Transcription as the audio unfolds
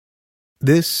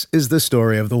This is the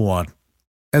story of the one.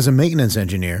 As a maintenance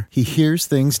engineer, he hears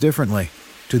things differently.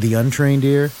 To the untrained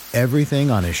ear,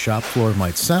 everything on his shop floor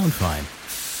might sound fine,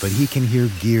 but he can hear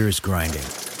gears grinding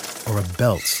or a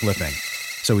belt slipping.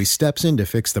 So he steps in to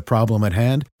fix the problem at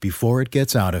hand before it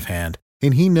gets out of hand.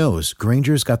 And he knows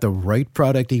Grainger's got the right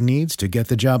product he needs to get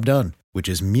the job done, which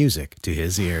is music to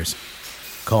his ears.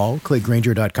 Call, click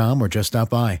Grainger.com, or just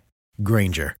stop by.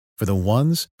 Grainger, for the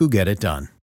ones who get it done.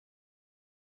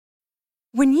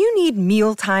 When you need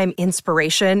mealtime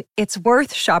inspiration, it's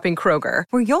worth shopping Kroger,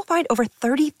 where you'll find over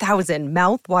 30,000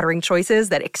 mouth-watering choices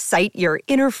that excite your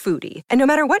inner foodie. And no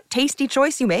matter what tasty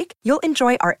choice you make, you'll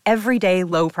enjoy our everyday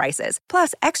low prices,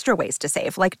 plus extra ways to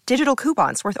save, like digital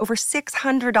coupons worth over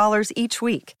 $600 each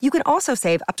week. You can also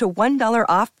save up to $1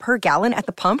 off per gallon at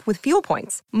the pump with fuel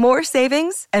points. More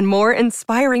savings and more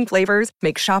inspiring flavors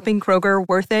make shopping Kroger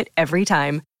worth it every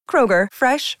time. Kroger,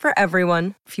 fresh for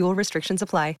everyone. Fuel restrictions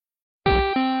apply.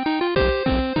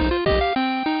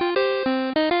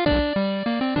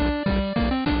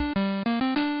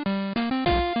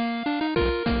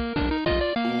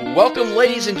 Welcome,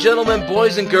 ladies and gentlemen,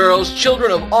 boys and girls, children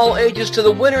of all ages, to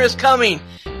The Winter is Coming,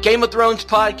 Game of Thrones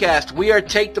podcast. We are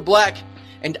Take the Black,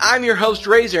 and I'm your host,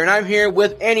 Razor, and I'm here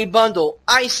with Annie Bundle,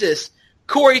 Isis,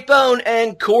 Corey Thone,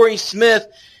 and Corey Smith,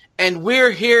 and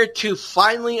we're here to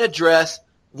finally address,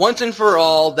 once and for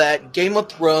all, that Game of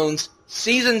Thrones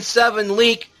Season 7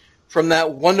 leak from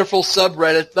that wonderful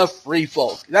subreddit, The Free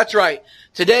Folk. That's right.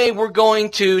 Today we're going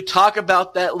to talk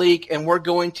about that leak, and we're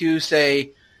going to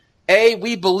say, A,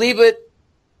 we believe it,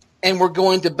 and we're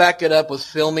going to back it up with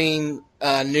filming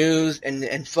news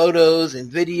and photos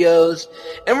and videos.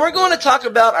 And we're going to talk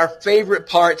about our favorite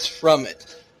parts from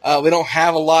it. We don't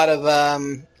have a lot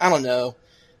of,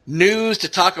 news to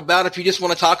talk about if you just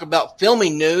want to talk about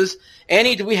filming news.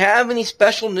 Annie, do we have any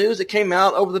special news that came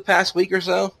out over the past week or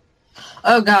so?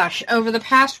 Oh gosh, over the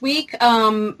past week,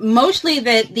 mostly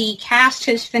that the cast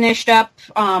has finished up.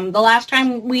 The last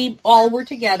time we all were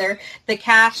together, the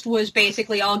cast was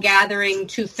basically all gathering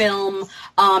to film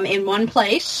in one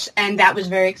place, and that was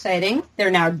very exciting.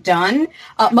 They're now done.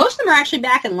 Most of them are actually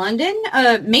back in London.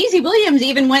 Maisie Williams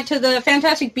even went to the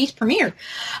Fantastic Beasts premiere.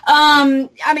 They're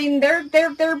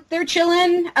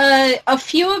chilling. A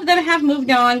few of them have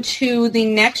moved on to the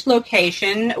next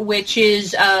location, which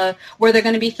is where they're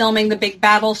going to be filming the big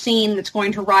battle scene that's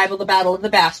going to rival the Battle of the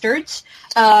Bastards.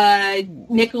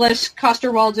 Nicholas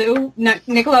Coster-Waldau.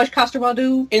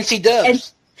 NC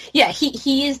Dubs. Yeah,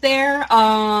 he is there.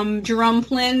 Jerome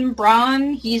Flynn,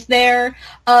 Braun, he's there.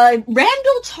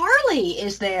 Randall Tarley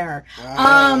is there.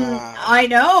 I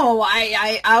know.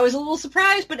 I was a little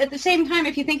surprised, but at the same time,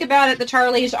 if you think about it, the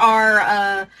Tarleys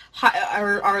are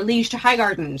liege to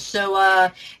Highgarden.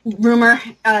 So, rumor,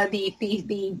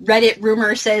 the Reddit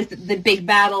rumor says that the big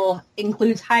battle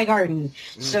includes Highgarden.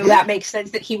 So that makes sense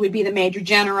that he would be the Major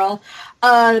General.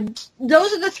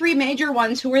 Those are the three major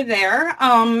ones who are there,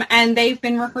 and they've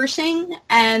been rehearsing,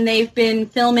 and they've been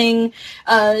filming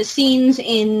scenes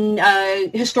in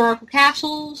historical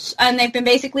castles, and they've been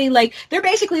they're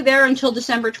basically there until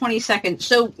December 22nd.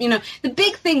 So, the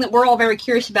big thing that we're all very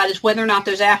curious about is whether or not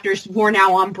those actors who are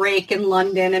now on break in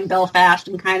London and Belfast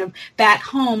and kind of back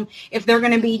home, if they're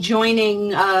going to be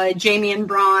joining Jaime and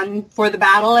Bronn for the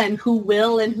battle, and who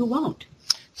will and who won't.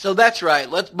 So that's right.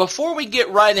 Before we get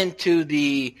right into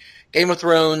the Game of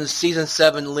Thrones Season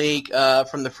 7 leak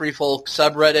from the Free Folk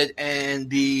subreddit and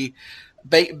the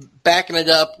backing it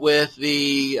up with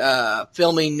the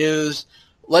filming news,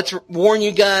 let's warn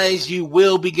you guys, you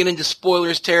will be getting into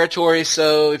spoilers territory,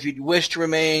 so if you wish to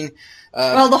remain...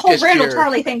 the whole Randall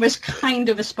Tarley thing was kind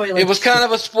of a spoiler. It was kind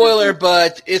of a spoiler,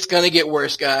 but it's going to get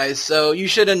worse, guys. So you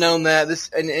should have known that.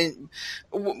 And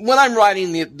when I'm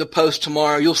writing the post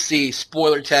tomorrow, you'll see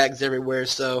spoiler tags everywhere.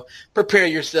 So prepare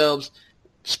yourselves.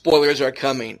 Spoilers are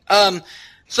coming.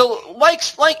 So like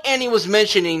Annie was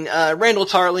mentioning, Randall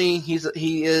Tarley,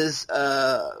 he is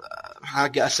I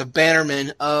guess a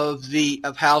bannerman of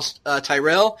House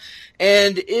Tyrell,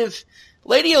 and if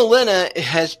Lady Olenna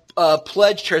has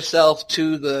pledged herself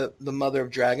to the Mother of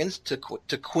Dragons, to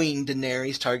Queen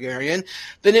Daenerys Targaryen,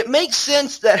 then it makes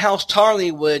sense that House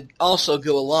Tarly would also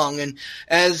go along. And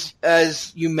as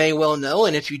you may well know,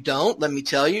 and if you don't, let me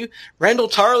tell you, Randall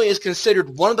Tarly is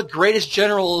considered one of the greatest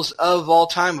generals of all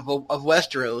time of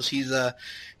Westeros.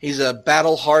 He's a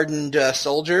battle-hardened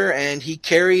soldier, and he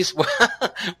carries,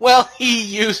 he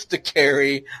used to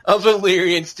carry a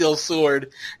Valyrian steel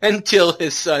sword until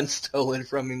his son stole it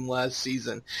from him last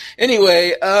season.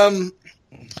 Anyway, and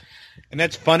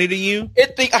that's funny to you? I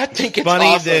think it's funny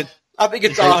awesome.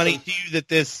 Funny to you that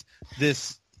this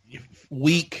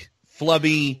weak,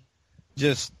 flubby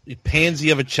just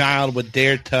pansy of a child would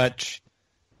dare touch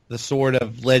the sword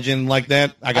of legend like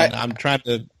that. I'm trying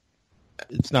to.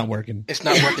 It's not working. It's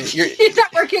not working. It's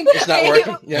not working. It's not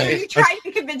working. Yeah. You tried to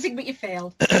be convincing, but you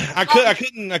failed. I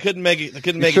couldn't make it. I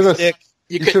couldn't make it stick.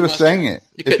 You should have sang it.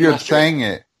 If you had sang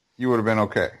it, you would have been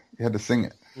okay. You had to sing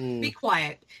it. Be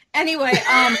quiet. Anyway,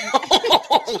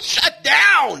 shut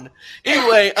down.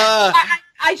 Anyway,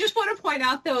 I just want to point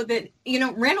out though that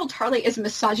Randall Tarley is a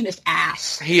misogynist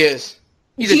ass. He is.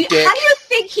 He's a dick. How do you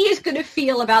think he is going to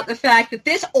feel about the fact that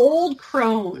this old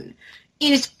crone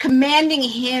is commanding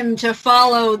him to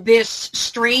follow this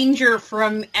stranger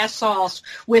from Essos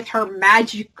with her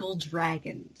magical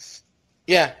dragons?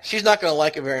 Yeah, she's not going to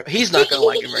like it very. He's not going to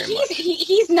like it very much.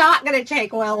 He's not going to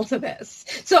take well to this.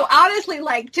 So honestly,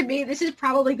 to me, this is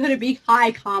probably going to be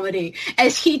high comedy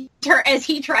as he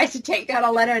tries to take down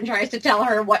Olenna and tries to tell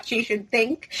her what she should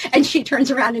think, and she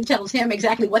turns around and tells him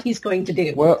exactly what he's going to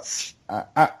do. Well,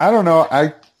 I don't know.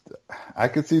 I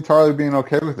could see Tarly being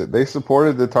okay with it. They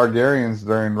supported the Targaryens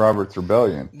during Robert's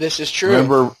rebellion. This is true.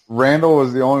 Remember, Randall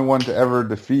was the only one to ever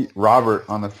defeat Robert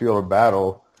on the field of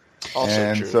battle. Also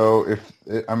and true. So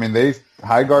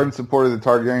Highgarden supported the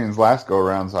Targaryens last go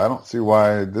around, so I don't see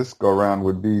why this go around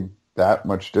would be that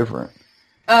much different.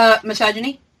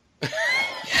 Misogyny?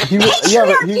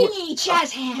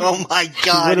 Jazz hands. Oh my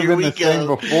God! He would have been the same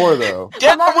before, though.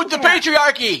 Down with the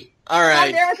patriarchy. All right.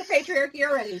 I'm there with the patriarchy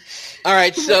already. All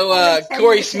right, so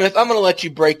Corey Smith, I'm going to let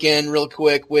you break in real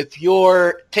quick with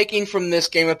your taking from this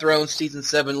Game of Thrones Season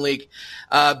 7 leak,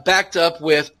 backed up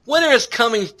with winter is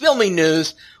coming filming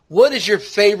news. What is your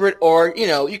favorite, or,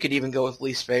 you could even go with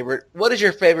least favorite. What is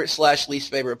your favorite / least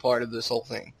favorite part of this whole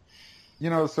thing?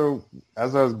 So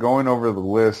as I was going over the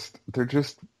list, there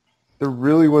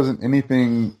really wasn't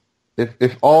anything,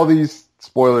 if all these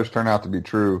spoilers turn out to be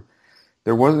true,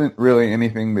 there wasn't really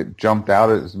anything that jumped out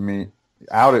at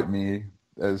me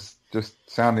as just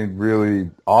sounding really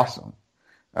awesome.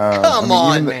 Come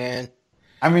on, man.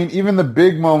 I mean, even the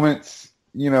big moments,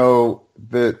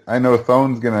 that I know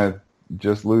Thone's going to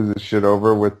just lose his shit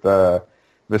over with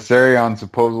Viserion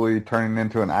supposedly turning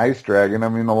into an ice dragon. I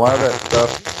mean, a lot of that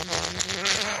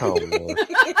stuff. Oh, Lord.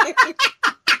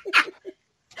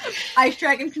 Ice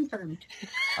dragon confirmed.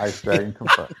 Ice dragon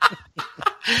confirmed.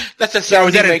 That's the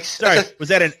sound he makes. Was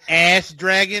that an ass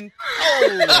dragon?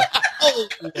 Oh.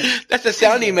 That's the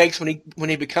sound he makes when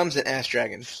he becomes an ass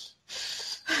dragon.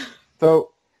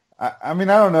 So, I mean,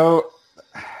 I don't know.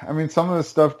 I mean, some of the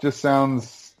stuff just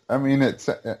sounds. I mean, and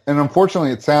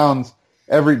unfortunately, it sounds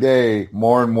every day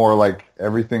more and more like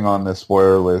everything on this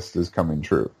spoiler list is coming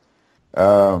true.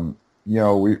 We're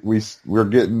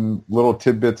getting little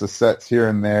tidbits of sets here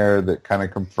and there that kind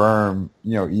of confirm,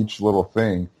 each little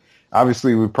thing.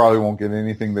 Obviously, we probably won't get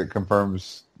anything that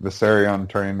confirms Viserion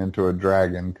turning into a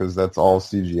dragon because that's all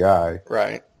CGI.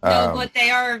 Right. No, but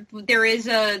there is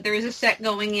a set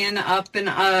going in up in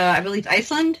I believe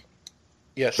Iceland.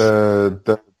 Yes.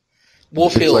 The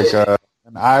Wolf Hills. It's like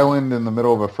an island in the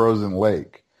middle of a frozen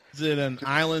lake. Is it an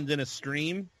island in a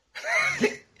stream?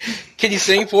 Can you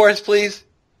sing for us, please?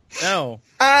 No.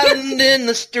 Island in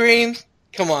the streams.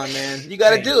 Come on, man. You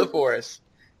got to do it for us.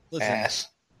 Listen, Ass.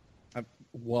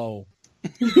 Whoa.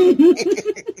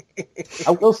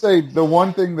 I will say the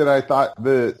one thing that I thought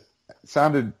that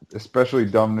sounded especially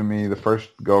dumb to me the first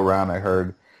go-round I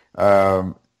heard,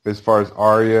 as far as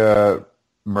Arya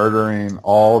murdering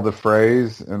all the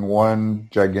Freys in one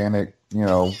gigantic,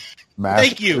 mass.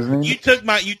 Thank you. You took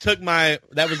my.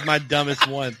 That was my dumbest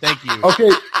one. Thank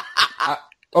you.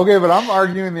 Okay, but I'm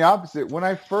arguing the opposite. When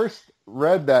I first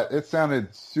read that, it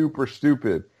sounded super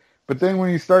stupid. But then when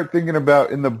you start thinking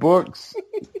about in the books,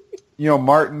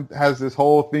 Martin has this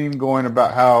whole theme going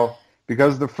about how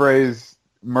because the Freys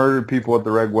murdered people at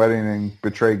the Red Wedding and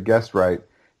betrayed guest right,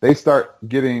 they start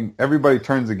getting, everybody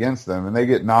turns against them, and they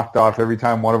get knocked off every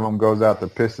time one of them goes out to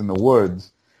piss in the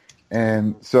woods.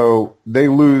 And so they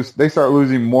start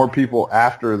losing more people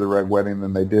after the Red Wedding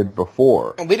than they did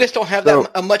before. And we just don't have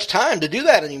that much time to do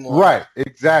that anymore. Right,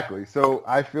 exactly. So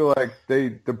I feel like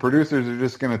the producers are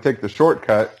just going to take the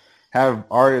shortcut, have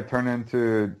Arya turn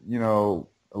into,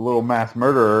 a little mass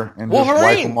murderer and just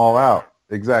wipe them all out.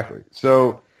 Exactly.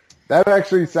 So that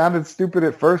actually sounded stupid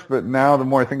at first, but now the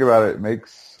more I think about it, it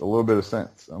makes a little bit of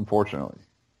sense, unfortunately.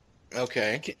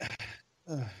 Okay.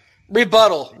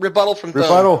 Rebuttal from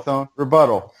Thone.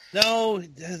 Rebuttal. No,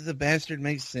 the bastard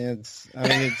makes sense. I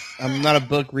mean, I'm not a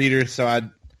book reader, so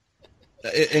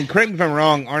and correct me if I'm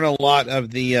wrong, aren't a lot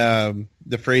of the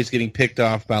phrase getting picked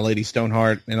off by Lady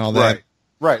Stoneheart and all that?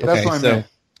 Right. That's what I meant.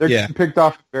 They're getting picked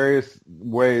off in various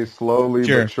ways, slowly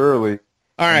but surely.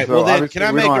 All right. So well, then, can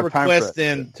I make a request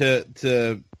then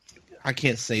to I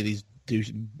can't say these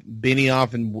dudes,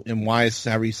 Benioff and Weiss,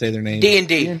 however you say their names.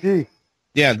 D&D.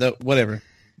 Yeah, whatever.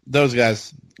 Those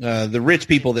guys, the rich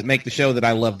people that make the show that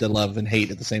I love to love and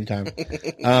hate at the same time.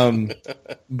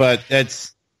 But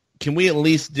can we at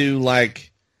least do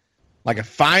like a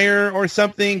fire or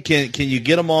something? Can you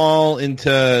get them all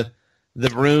into the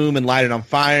room and light it on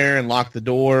fire and lock the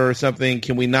door or something?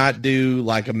 Can we not do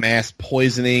like a mass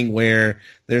poisoning where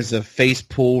there's a face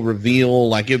pull reveal?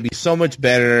 Like, it would be so much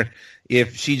better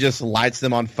if she just lights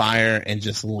them on fire and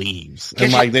just leaves.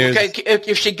 And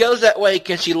if she goes that way,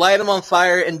 can she light them on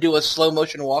fire and do a slow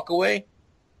motion walk away?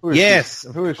 Yes.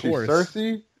 Who is she?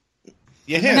 Cersei?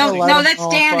 Yeah. No, that's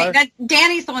Danny.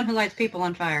 Danny's the one who lights people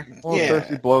on fire. Well,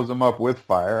 Cersei blows them up with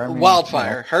fire. I mean,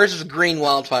 wildfire. Hers is green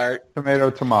wildfire.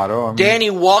 Tomato. I mean, Danny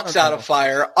walks out of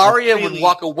fire. Arya would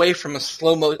walk away from a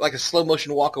slow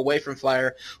motion walk away from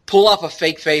fire, pull off a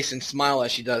fake face, and smile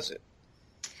as she does it.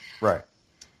 Right.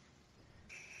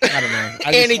 I don't know.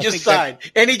 Annie just sighed.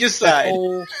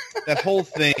 That whole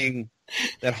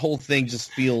thing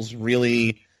just feels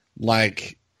really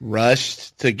like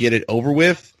rushed to get it over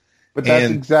with. But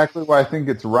that's exactly why I think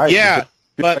it's right. Yeah,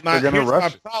 but my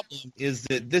problem is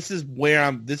that this is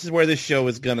where this show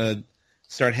is gonna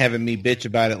start having me bitch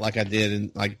about it, like I did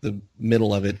in like the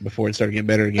middle of it before it started getting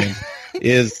better again.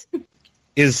 is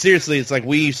seriously, it's like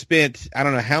we spent I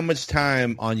don't know how much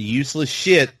time on useless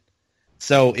shit.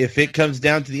 So if it comes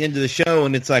down to the end of the show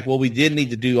and it's like, well, we did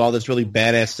need to do all this really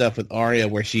badass stuff with Arya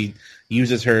where she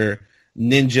uses her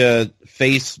ninja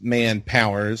face man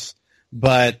powers.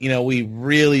 But, we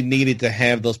really needed to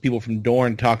have those people from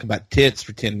Dorne talk about tits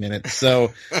for 10 minutes.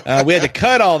 So we had to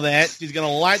cut all that. She's going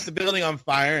to light the building on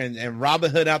fire and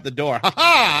Robin Hood out the door.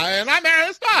 Ha-ha! And I'm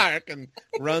Arya Stark! And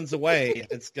runs away.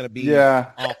 It's going to be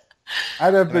awful.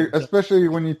 I'd have to, especially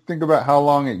when you think about how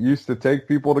long it used to take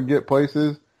people to get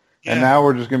places. Yeah. And now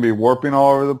we're just going to be warping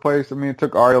all over the place. I mean, it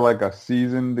took Arya like a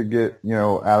season to get,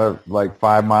 out of like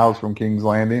 5 miles from King's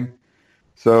Landing.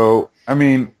 So, I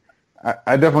mean,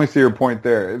 I definitely see your point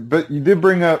there. But you did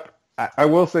bring up, I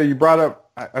will say you brought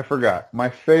up, I forgot, my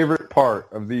favorite part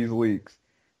of these leaks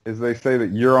is they say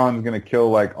that Euron's going to kill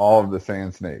like all of the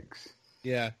Sand Snakes.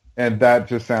 Yeah. And that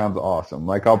just sounds awesome.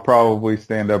 Like, I'll probably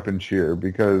stand up and cheer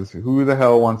because who the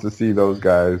hell wants to see those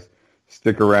guys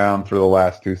stick around for the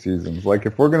last 2 seasons? Like,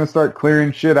 if we're going to start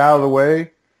clearing shit out of the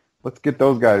way, let's get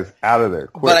those guys out of there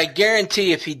quick. But I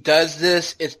guarantee if he does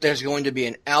this, there's going to be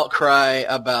an outcry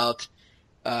about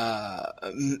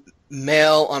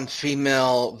male on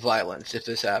female violence if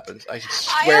this happens. I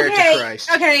swear to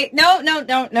Christ. Okay, no.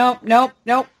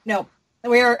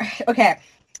 We're okay.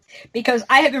 Because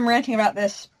I have been ranting about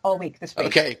this all week this week.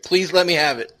 Okay, please let me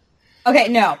have it. Okay,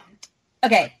 no.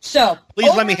 Okay, so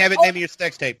please let me have it. Name of your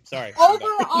sex tape. Sorry. Over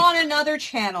on another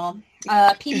channel,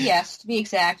 PBS to be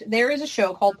exact, there is a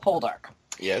show called Poldark.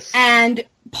 Yes. And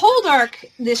Poldark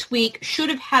this week should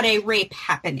have had a rape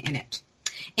happen in it,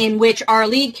 in which our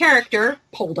lead character,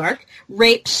 Poldark,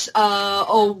 rapes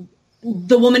the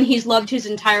woman he's loved his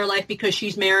entire life because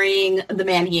she's marrying the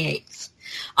man he hates.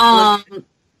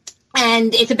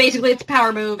 And it's basically a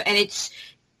power move, and it's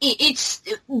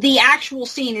the actual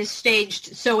scene is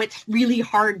staged, so it's really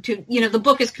hard to, the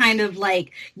book is kind of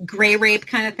like gray rape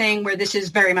kind of thing, where this is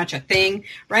very much a thing,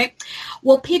 right?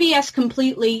 Well, PBS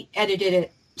completely edited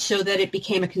it so that it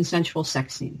became a consensual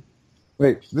sex scene.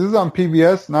 Wait, this is on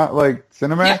PBS, not like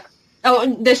Cinemax? Yeah.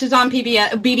 Oh, this is on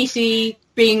PBS, BBC,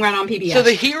 being run on PBS. So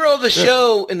the hero of the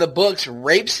show in the books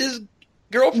rapes his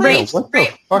girlfriend? What the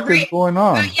fuck is going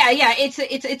on? Yeah,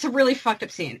 it's a really fucked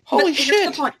up scene. Holy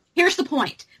shit. Here's the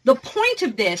point. The point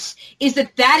of this is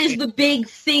that is the big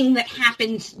thing that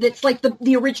happens. That's like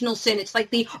the original sin. It's like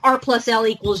the R plus L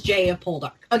equals J of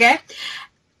Poldark. Okay?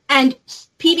 And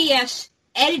PBS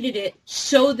edited it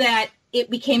so that it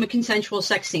became a consensual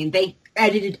sex scene. They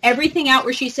edited everything out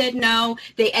where she said no.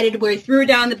 They edited where he threw her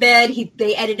down the bed.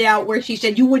 They edited out where she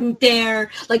said you wouldn't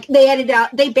dare. Like,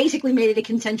 they basically made it a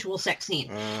consensual sex scene.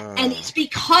 And it's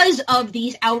because of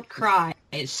these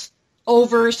outcries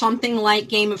over something like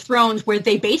Game of Thrones, where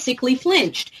they basically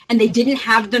flinched and they didn't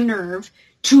have the nerve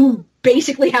to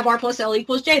basically have R plus L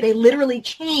equals J. They literally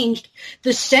changed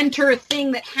the center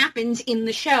thing that happens in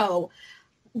the show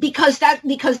because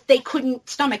they couldn't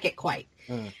stomach it quite.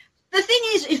 The thing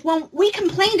is when we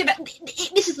complained about,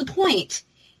 this is the point.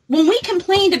 When we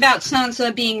complained about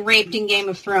Sansa being raped in Game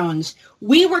of Thrones,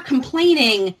 we were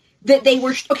complaining that they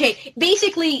were,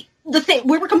 basically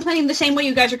we were complaining the same way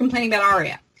you guys are complaining about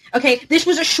Arya. Okay, this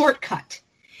was a shortcut.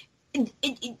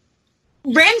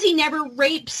 Ramsay never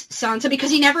rapes Sansa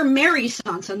because he never marries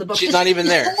Sansa in the book. She's not even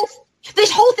there.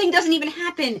 This whole thing doesn't even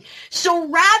happen. So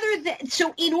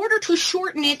in order to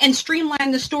shorten it and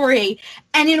streamline the story,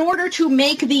 and in order to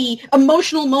make the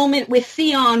emotional moment with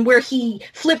Theon where he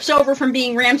flips over from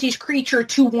being Ramsay's creature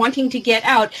to wanting to get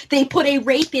out, they put a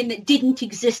rape in that didn't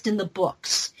exist in the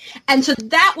books. And so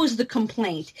that was the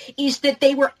complaint, is that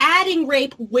they were adding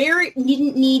rape where it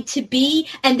didn't need to be,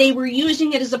 and they were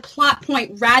using it as a plot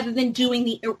point rather than doing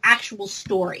the actual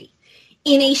story.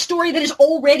 In a story that is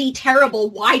already terrible,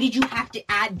 why did you have to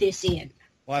add this in?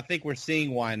 Well, I think we're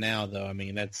seeing why now, though. I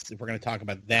mean, if we're going to talk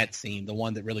about that scene, the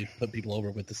one that really put people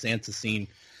over with the Sansa scene,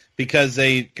 because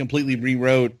they completely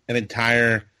rewrote an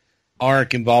entire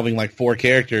arc involving like 4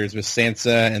 characters with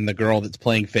Sansa and the girl that's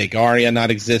playing fake Arya not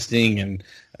existing, and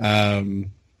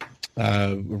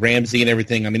Ramsay and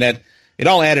everything. I mean, that it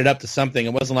all added up to something.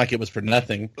 It wasn't like it was for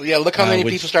nothing. Yeah, look how many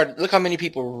Look how many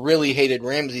people really hated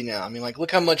Ramsay now. I mean, like, look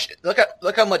how much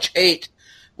hate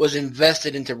was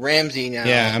invested into Ramsay now.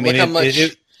 Yeah, I mean,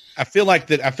 I feel like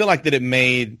that it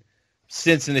made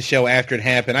sense in the show after it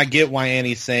happened. I get why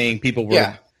Annie's saying people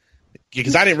were,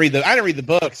 because I didn't read the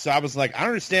book, so I was like, I don't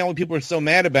understand what people are so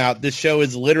mad about. This show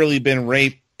has literally been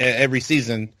rape every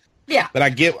season. Yeah, but I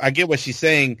get what she's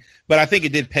saying. But I think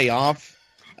it did pay off.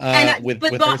 But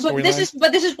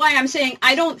this is why I'm saying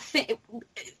I don't think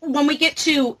if we get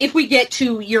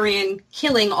to Euron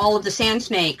killing all of the Sand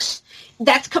Snakes,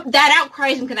 that outcry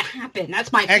isn't going to happen.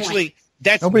 That's my point. Actually,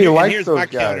 nobody likes here's those my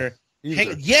guys. counter.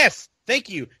 Yes, thank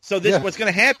you. So what's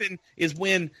going to happen is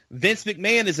when Vince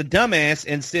McMahon is a dumbass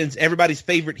and sends everybody's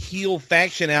favorite heel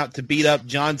faction out to beat up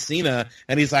John Cena,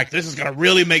 and he's like, this is going to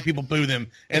really make people boo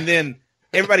them, and then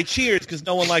everybody cheers because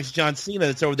no one likes John Cena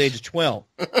that's over the age of 12.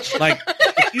 Like,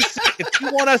 if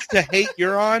you want us to hate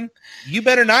Euron, you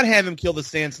better not have him kill the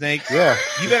Sand Snakes. Yeah,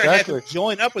 you better have him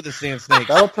join up with the Sand Snakes.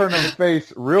 That'll turn him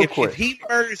face real quick. If he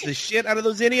murders the shit out of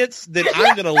those idiots, then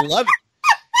I'm gonna love it.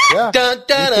 Yeah. Dun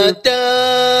dun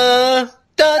dun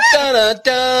dun dun dun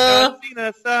dun. John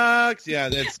Cena sucks. Yeah,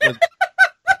 that's good.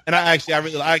 And I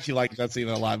actually like John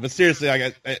Cena a lot. But seriously,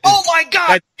 oh my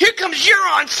God! Here comes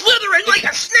Euron slithering like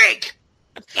a snake.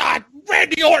 God,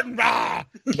 Randy Orton, rah!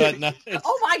 But no,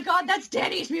 oh my God, that's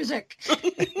Danny's music.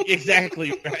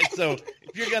 Exactly right. So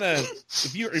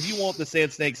if you want the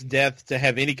Sand Snake's death to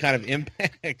have any kind of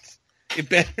impact, it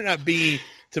better not be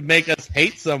to make us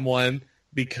hate someone,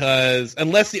 because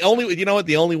unless the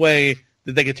only way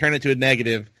that they could turn it to a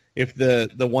negative, if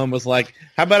the one was like,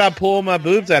 how about I pull my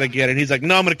boobs out again, and he's like,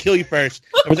 no, I'm going to kill you first.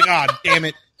 I was like, oh damn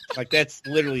it, like that's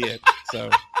literally it. So.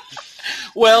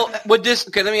 Well, let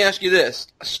me ask you this.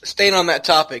 Staying on that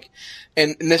topic,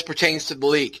 and this pertains to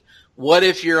Bleak. What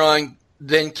if Euron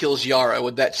then kills Yara?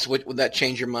 Would that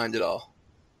change your mind at all?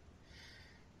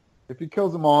 If he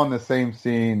kills them all in the same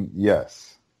scene,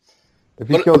 yes. If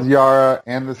he kills Yara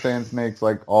and the Sand Snakes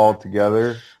like all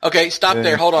together. Okay, stop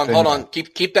there. Hold on.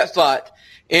 Keep that thought.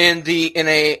 In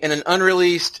an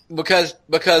unreleased, because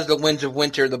the Winds of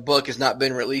Winter, the book has not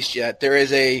been released yet. There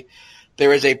is a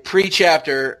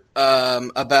pre-chapter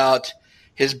about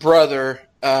his brother,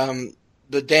 the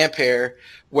Damphair,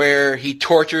 where he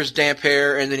tortures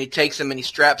Damphair, and then he takes him and he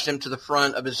straps him to the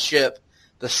front of his ship,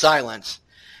 the Silence.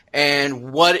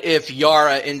 And what if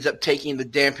Yara ends up taking the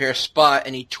Damphair spot,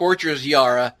 and he tortures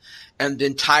Yara, and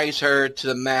then ties her to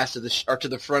the mast of to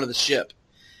the front of the ship,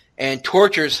 and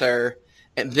tortures her,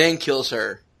 and then kills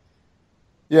her?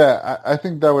 Yeah, I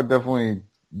think that would definitely.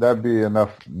 That'd be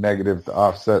enough negative to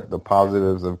offset the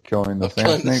positives of killing the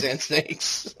Sand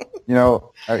Snakes.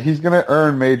 He's going to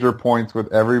earn major points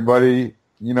with everybody.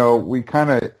 We kind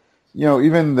of,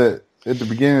 even at the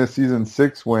beginning of season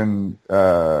 6 when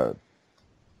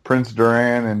Prince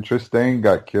Doran and Trystane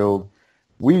got killed,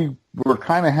 we were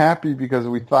kind of happy because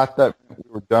we thought that we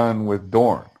were done with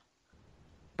Dorne.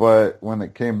 But when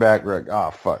it came back, we're like, oh,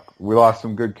 fuck. We lost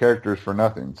some good characters for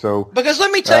nothing. So because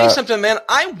let me tell you something, man.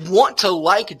 I want to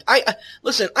like it. I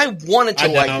wanted to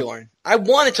like Dorne. I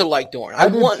wanted to like Dorne. I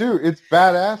did too. It's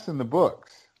badass in the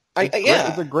books.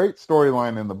 It's a great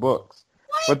storyline in the books.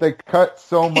 What? But they cut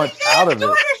so much out of it. The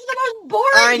most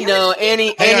boring. I know.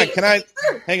 Annie. Hang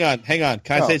on.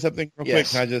 Can I say something real quick?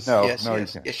 Can I just? No, yes, you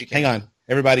can't. Yes, you can. Hang on,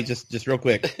 everybody. Just real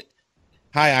quick.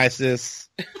 Hi, Isis.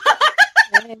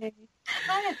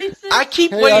 I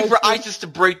keep waiting for Isis to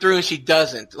break through, and she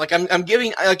doesn't. Like I'm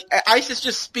giving Isis,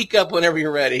 just speak up whenever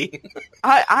you're ready.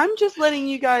 I'm just letting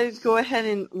you guys go ahead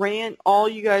and rant all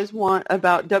you guys want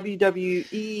about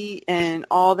WWE and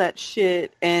all that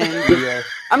shit, and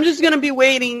I'm just gonna be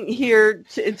waiting here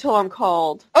until I'm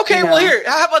called. Okay, well here,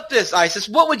 how about this, Isis?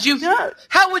 How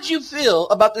would you feel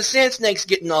about the Sand Snakes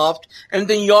getting offed and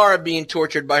then Yara being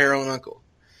tortured by her own uncle?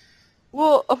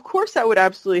 Well, of course I would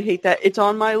absolutely hate that. It's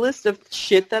on my list of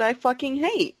shit that I fucking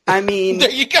hate. I mean...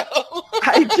 There you go.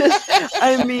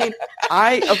 I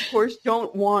of course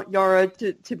don't want Yara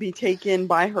to be taken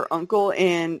by her uncle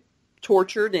and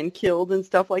tortured and killed and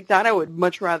stuff like that. I would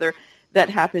much rather that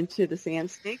happen to the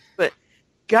Sand Snakes. But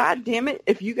God damn it,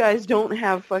 if you guys don't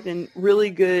have fucking really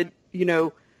good,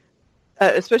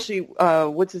 especially,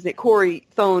 what's his name? Corey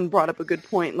Thone brought up a good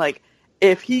point. Like,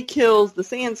 if he kills the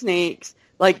Sand Snakes...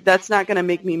 Like, that's not going to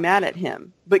make me mad at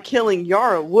him. But killing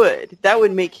Yara would. That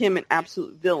would make him an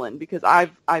absolute villain because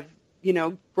I've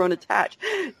grown attached.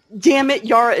 Damn it,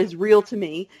 Yara is real to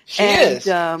me. She is.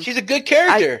 She's a good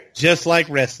character. Just like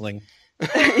wrestling.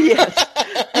 Yes.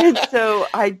 And so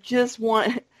I just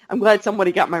want... I'm glad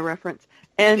somebody got my reference.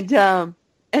 And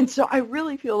so I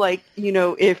really feel like,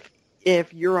 if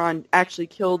Euron actually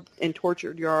killed and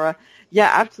tortured Yara... Yeah,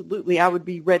 absolutely. I would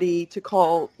be ready to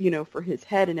call, for his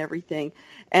head and everything.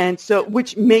 And so,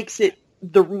 which makes it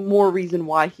the more reason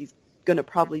why he's going to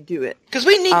probably do it. Because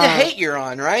we need to hate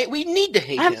Euron, right? We need to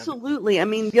hate him. Absolutely. I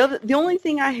mean, the only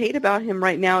thing I hate about him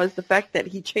right now is the fact that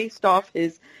he chased off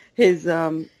his niece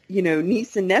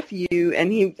and nephew,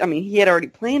 and he had already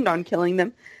planned on killing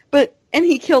them, and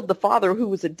he killed the father, who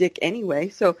was a dick anyway.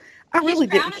 So I really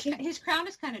didn't. His crown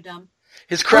is kind of dumb.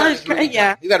 His crown is really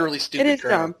yeah. You got a really stupid It is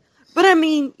crown. dumb. But I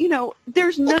mean,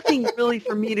 there's nothing really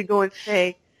for me to go and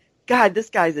say, God, this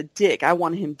guy's a dick. I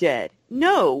want him dead.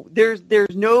 No, there's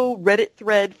no Reddit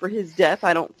thread for his death,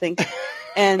 I don't think.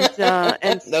 And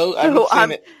no, I haven't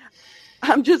seen it.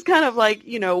 I'm just kind of like,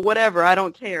 whatever. I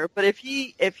don't care. But if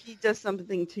he does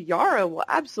something to Yara, well,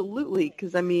 absolutely.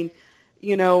 Because and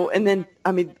then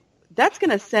that's going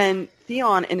to send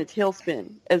Theon in a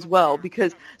tailspin as well.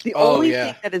 Because the only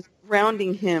thing that is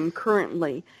grounding him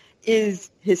currently is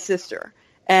his sister,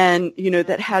 and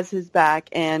that has his back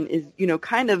and is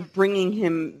kind of bringing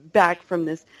him back from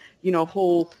this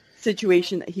whole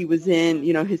situation that he was in,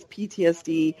 his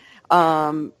PTSD.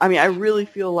 I really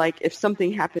feel like if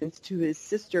something happens to his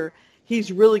sister,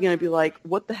 he's really going to be like,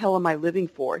 what the hell am I living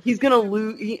for? He's going to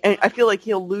lose. I feel like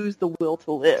he'll lose the will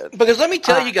to live. Because let me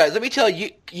tell you guys,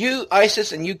 you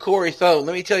Isis and you Corey Thone,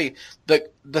 let me tell you, the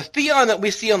Theon that we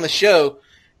see on the show,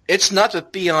 it's not the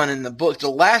Theon in the books. The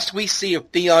last we see of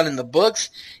Theon in the books,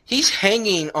 he's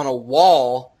hanging on a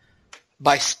wall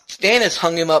by Stannis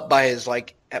hung him up by his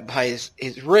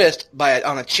wrist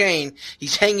on a chain.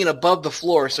 He's hanging above the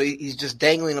floor, so he's just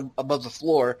dangling above the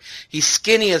floor. He's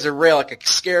skinny as a rail, like a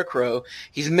scarecrow.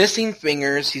 He's missing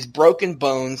fingers. He's broken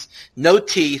bones, no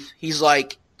teeth. He's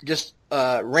like just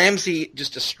Ramsay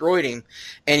just destroyed him,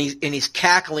 and he's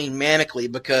cackling manically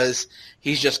because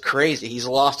he's just crazy. He's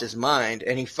lost his mind,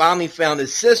 and he finally found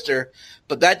his sister,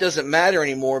 but that doesn't matter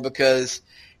anymore because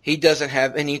he doesn't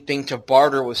have anything to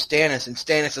barter with Stannis, and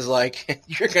Stannis is like,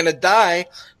 you're going to die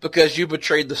because you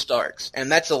betrayed the Starks, and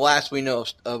that's the last we know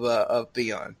of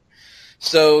Theon.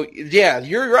 So, yeah,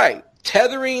 you're right.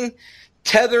 Tethering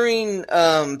Theon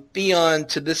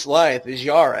to this life is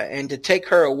Yara, and to take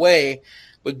her away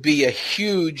would be a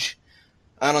huge,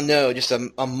 I don't know, just a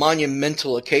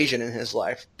monumental occasion in his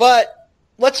life. But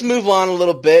let's move on a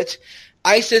little bit.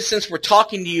 Isis, since we're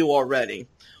talking to you already,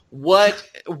 what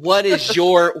is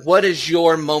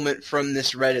your moment from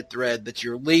this Reddit thread that's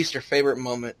your least or favorite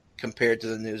moment compared to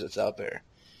the news that's out there?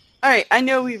 All right, I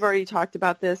know we've already talked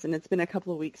about this, and it's been a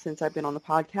couple of weeks since I've been on the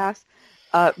podcast,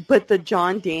 but the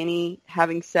Jon Dany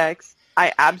having sex,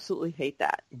 I absolutely hate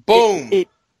that. Boom!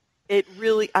 It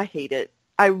really, I hate it.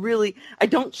 I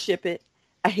don't ship it.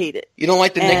 I hate it. You don't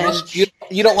like the Nicholas? You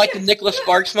don't like the Nicholas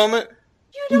Sparks moment?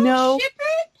 You don't ship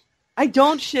it? I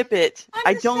don't ship it.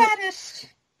 I'm the saddest.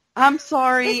 I'm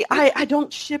sorry. I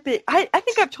don't ship it. I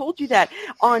think I've told you that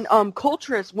on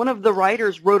Coltress. One of the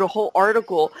writers wrote a whole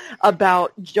article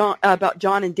about Jon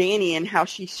and Dany and how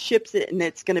she ships it and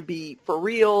it's going to be for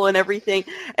real and everything.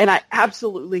 And I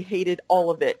absolutely hated all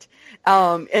of it.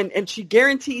 And she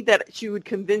guaranteed that she would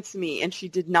convince me, and she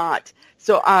did not.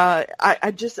 So I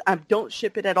don't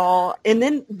ship it at all. And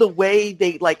then the way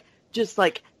they just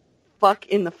fuck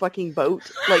in the fucking boat,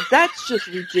 that's just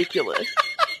ridiculous.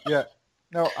 Yeah.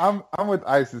 No, I'm with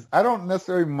Isis. I don't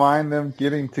necessarily mind them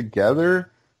getting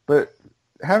together, but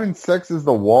having sex as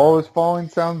the wall is falling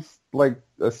sounds like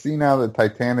a scene out of the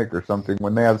Titanic or something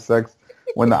when they have sex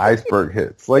when the iceberg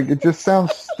hits. It just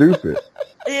sounds stupid.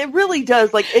 It really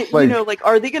does.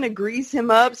 Are they going to grease him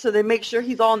up so they make sure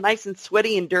he's all nice and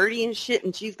sweaty and dirty and shit,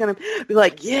 and she's going to be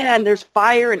like, yeah, and there's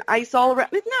fire and ice all around?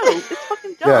 No, it's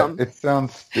fucking dumb. Yeah, it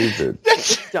sounds stupid.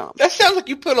 It's dumb. That sounds like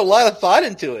you put a lot of thought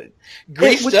into it.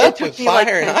 Greased up with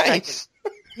fire and ice.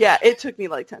 Yeah, it took me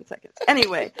like 10 seconds.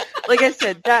 Anyway, like I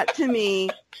said, that to me,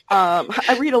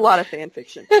 I read a lot of fan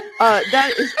fiction.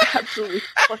 That is absolutely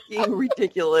fucking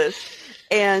ridiculous.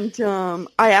 And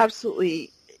I absolutely,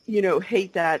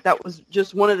 hate that. That was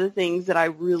just one of the things that I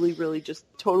really, really just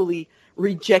totally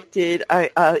rejected.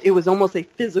 It was almost a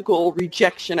physical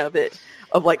rejection of it.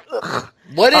 Of like, ugh.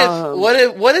 What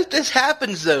if this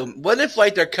happens though? What if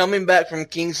like they're coming back from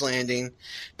King's Landing,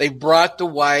 they brought the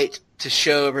white to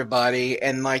show everybody,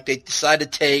 and like they decide to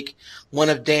take one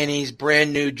of Dany's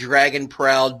brand new dragon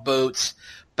proud boats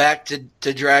back to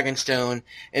Dragonstone,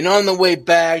 and on the way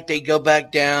back they go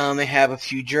back down, they have a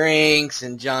few drinks,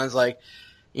 and Jon's like,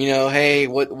 hey,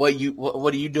 what are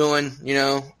you doing?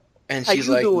 And she's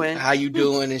like, how you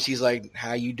doing? And she's like,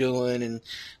 how you doing? And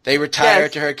they retire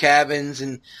to her cabins,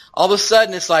 and all of a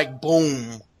sudden it's like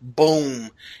boom, boom.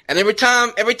 And every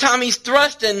time he's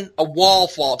thrusting, a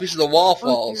piece of the wall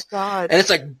falls. Oh, God. And it's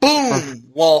like boom,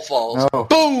 wall falls. No.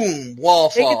 Boom, wall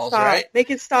falls, right? Make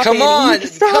it stop. Come Andy.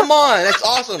 on, that's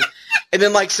awesome. And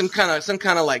then like some kind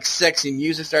of like sexy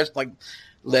music starts, like,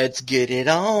 let's get it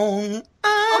on.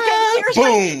 Okay, seriously,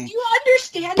 boom. do you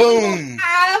understand Boom. we don't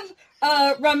have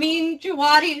Ramin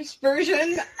Djawadi's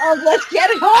version of Let's Get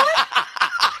It On?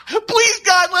 Please,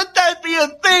 God, let that be a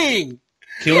thing.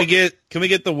 Can we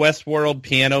get the Westworld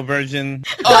piano version?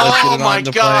 Oh my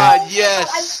God,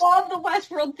 yes. I love the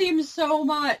Westworld theme so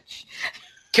much.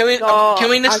 Can we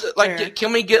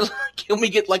I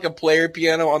get like a player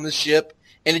piano on the ship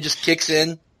and it just kicks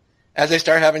in as they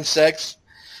start having sex?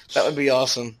 That would be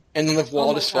awesome. And then the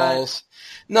wall just falls.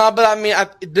 No, but I mean,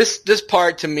 this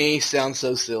part to me sounds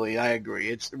so silly. I agree,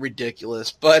 it's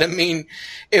ridiculous. But I mean,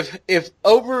 if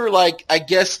over like I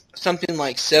guess something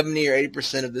like 70 or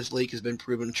 80% of this leak has been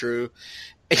proven true,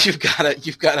 you've got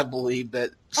to believe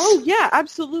that. Oh yeah,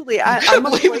 absolutely. I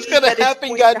believe it's going to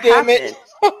happen. God damn it!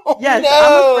 Yes,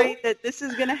 no. I'm afraid that this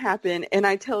is going to happen. And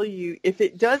I tell you, if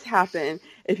it does happen,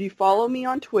 if you follow me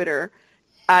on Twitter,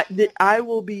 I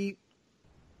will be.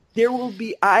 There will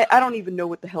be, I don't even know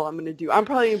what the hell I'm going to do. I'm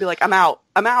probably going to be like, I'm out.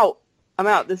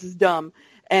 This is dumb.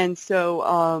 And so,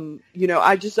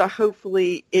 I just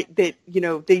hopefully they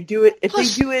do it. If they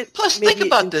do it. Plus, think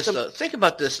about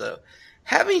this though.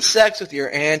 Having sex with your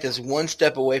aunt is one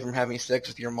step away from having sex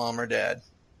with your mom or dad.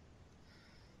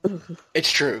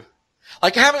 It's true.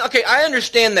 Like I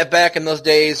understand that back in those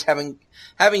days, having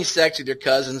sex with your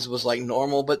cousins was like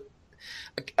normal, but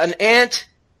an aunt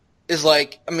is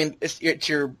like, I mean, it's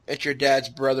your dad's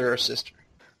brother or sister.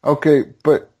 Okay,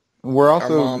 but we're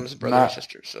also mom's brother not or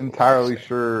sister, so entirely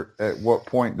sure at what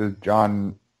point does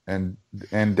Jon and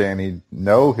Dany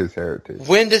know his heritage.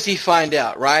 When does he find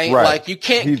out, right? Like you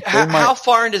can't. How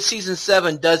far into season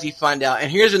 7 does he find out? And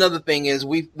here's another thing: is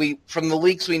we from the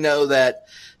leaks we know that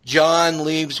Jon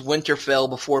leaves Winterfell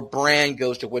before Bran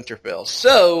goes to Winterfell,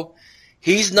 so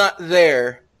he's not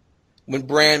there when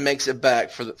Bran makes it back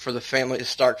for the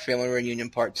Stark family reunion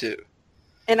part 2.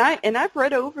 And I've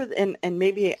read over and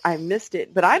maybe I missed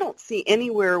it, but I don't see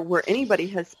anywhere where anybody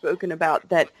has spoken about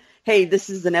that. Hey, this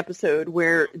is an episode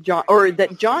where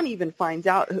Jon even finds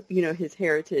out, his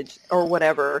heritage or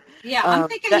whatever. Yeah, I'm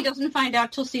thinking he doesn't find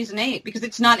out till season 8 because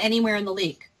it's not anywhere in the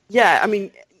leak. Yeah, I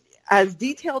mean, as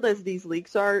detailed as these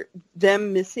leaks are,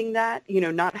 them missing that,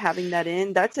 not having that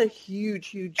in, that's a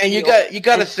huge And deal. you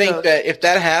got to think that if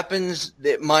that happens,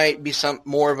 it might be some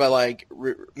more of a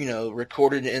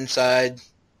recorded inside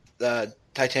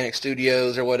Titanic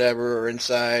Studios or whatever, or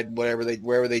inside wherever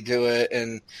they do it,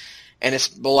 and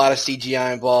it's a lot of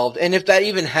CGI involved. And if that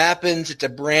even happens, it's a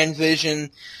Bran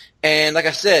vision. And like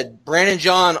I said, Bran and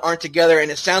Jon aren't together, and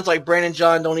it sounds like Bran and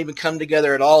Jon don't even come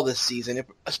together at all this season,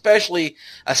 especially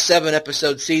a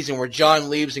 7-episode season where Jon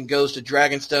leaves and goes to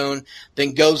Dragonstone,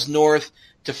 then goes north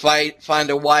to find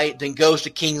a white, then goes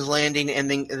to King's Landing, and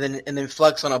then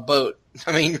flex on a boat.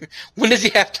 I mean, when does he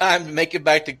have time to make it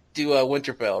back to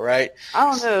Winterfell, right? I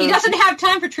don't know. He doesn't have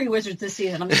time for Tree Wizards this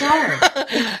season. I'm sorry.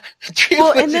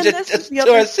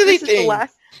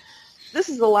 This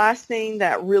is the last thing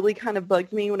that really kind of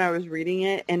bugged me when I was reading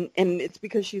it, and it's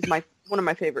because she's one of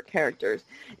my favorite characters,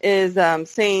 is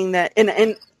saying that,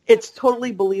 and it's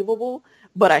totally believable,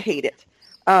 but I hate it.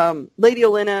 Lady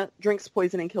Olenna drinks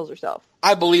poison and kills herself.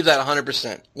 I believe that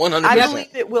 100%. 100%. I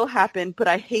believe it will happen, but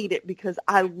I hate it because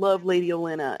I love Lady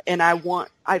Olenna, and I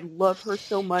love her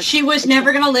so much. She was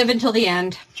never going to live until the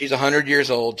end. She's 100 years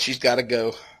old. She's got to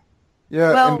go.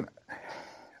 Yeah, well,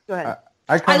 go ahead.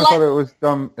 I kind of thought it was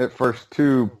dumb at first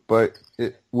too, but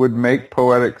it would make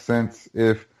poetic sense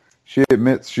if she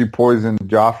admits she poisoned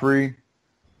Joffrey,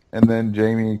 and then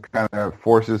Jaime kind of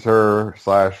forces her /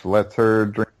 lets her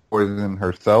drink poison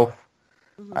herself.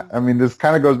 I mean, this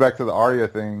kind of goes back to the Arya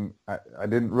thing. I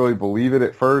didn't really believe it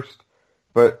at first,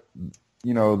 but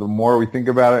the more we think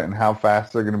about it and how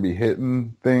fast they're going to be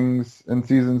hitting things in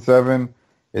season 7,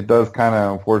 it does kind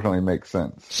of unfortunately make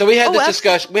sense. So we had this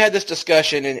discussion. We had this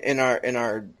discussion in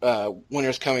our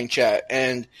Winter's Coming chat,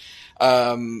 and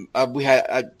we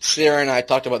had Sarah and I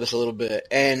talked about this a little bit,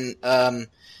 and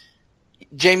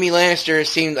Jamie Lannister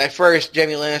seemed like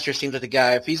the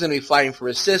guy. If he's going to be fighting for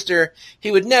his sister, he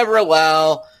would never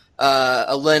allow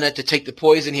Olenna to take the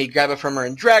poison. He'd grab it from her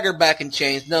and drag her back in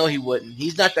chains. No, he wouldn't.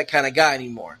 He's not that kind of guy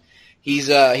anymore. He's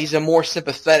a more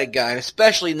sympathetic guy, and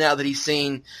especially now that he's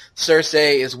seen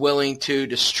Cersei is willing to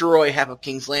destroy half of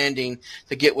King's Landing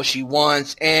to get what she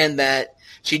wants, and that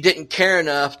she didn't care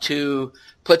enough to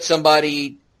put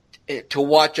somebody to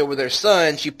watch over their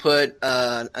son. She put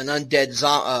an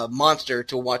undead monster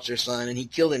to watch their son, and he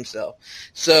killed himself.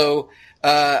 So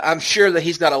I'm sure that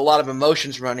he's got a lot of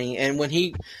emotions running, and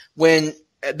when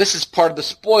this is part of the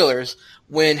spoilers,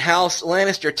 when House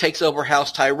Lannister takes over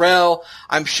House Tyrell,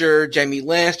 I'm sure Jaime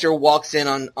Lannister walks in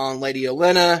on Lady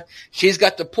Olenna. She's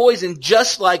got the poison,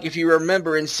 just like if you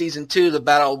remember in Season 2, the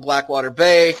Battle of Blackwater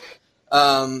Bay,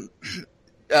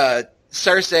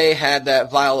 Cersei had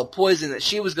that vial of poison that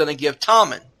she was going to give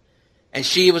Tommen, and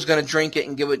she was going to drink it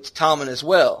and give it to Tommen as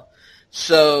well.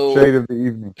 So Shade of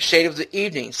the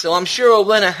Evening. So I'm sure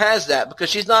Olenna has that because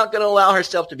she's not going to allow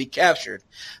herself to be captured.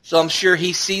 So I'm sure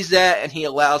he sees that and he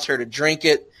allows her to drink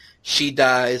it. She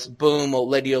dies. Boom,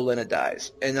 Lady Olenna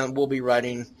dies. And then we'll be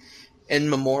writing in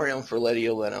memoriam for Lady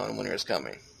Olenna on Winter is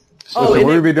Coming. So we're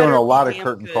going to be doing a lot of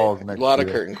curtain calls next year. A lot of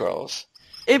curtain calls.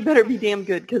 It better be damn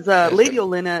good because Lady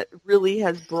Olenna really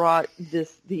has brought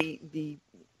this,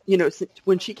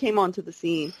 when she came onto the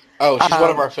scene. Oh, she's one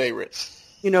of our favorites.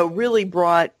 Really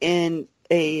brought in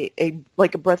a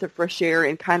breath of fresh air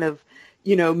and kind of,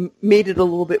 made it a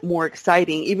little bit more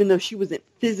exciting. Even though she wasn't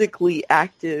physically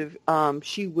active,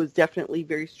 she was definitely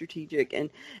very strategic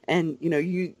and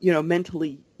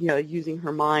mentally, using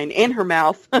her mind and her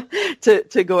mouth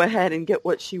to go ahead and get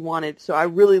what she wanted. So I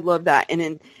really love that.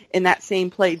 And in that same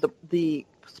play, the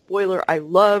spoiler I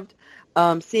loved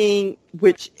seeing,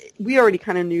 which we already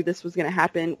kind of knew this was going to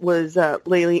happen, was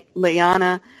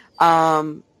Lyanna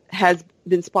has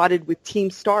been spotted with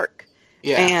Team Stark.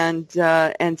 Yeah.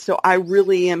 And so I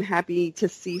really am happy to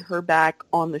see her back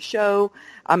on the show.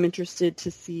 I'm interested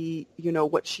to see,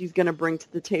 what she's going to bring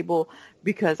to the table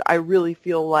because I really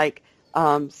feel like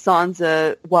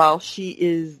Sansa, while she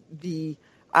is the,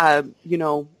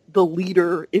 the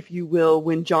leader, if you will,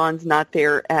 when Jon's not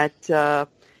there at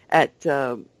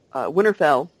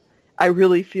Winterfell, I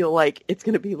really feel like it's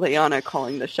going to be Lyanna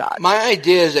calling the shot. My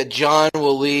idea is that Jon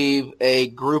will leave a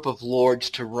group of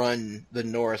lords to run the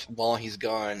North while he's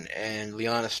gone, and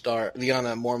Lyanna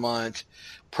Mormont,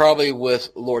 probably with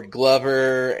Lord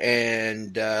Glover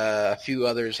and a few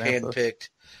others handpicked,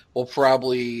 will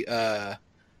probably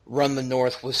run the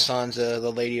North with Sansa,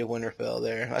 the Lady of Winterfell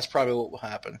there. That's probably what will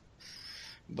happen.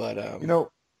 But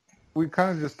we kind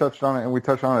of just touched on it, and we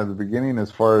touched on it at the beginning as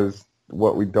far as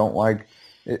what we don't like.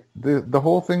 The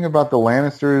whole thing about the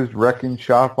Lannisters wrecking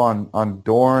shop on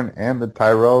Dorne and the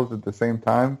Tyrells at the same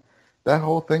time, that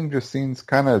whole thing just seems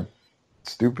kind of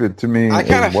stupid to me. I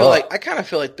kind of feel like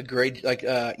the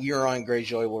Euron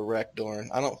Greyjoy will wreck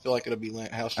Dorne. I don't feel like it'll be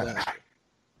House Lannister.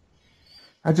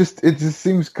 It just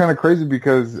seems kind of crazy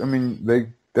because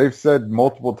they've said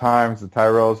multiple times the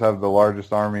Tyrells have the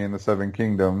largest army in the Seven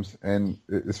Kingdoms, and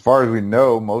as far as we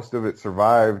know, most of it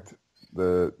survived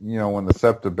when the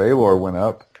Sept of Baelor went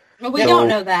up. Well, we don't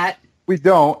know that. We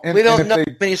don't. We don't know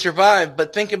if many survived,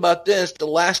 but think about this. The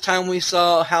last time we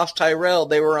saw House Tyrell,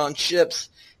 they were on ships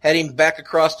heading back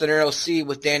across the Narrow Sea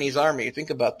with Dany's army. Think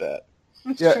about that.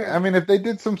 That's true. If they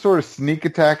did some sort of sneak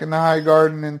attack in the High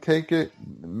Garden and take it,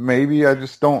 maybe. I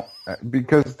just don't,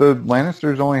 because the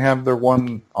Lannisters only have their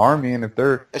one army, and if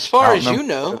they're as far as you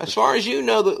know,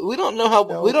 we don't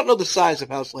know the size of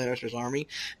House Lannister's army.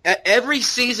 Every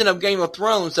season of Game of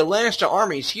Thrones, the Lannister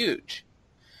army is huge.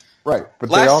 Right, but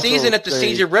last season at the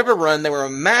Siege of Riverrun, they were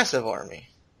a massive army.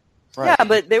 Right. Yeah,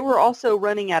 but they were also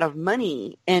running out of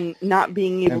money and not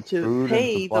being able to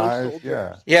pay those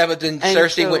soldiers. Yeah, but then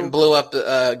Cersei went and blew up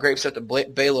the Great Sept of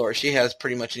Baelor. She has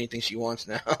pretty much anything she wants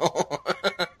now.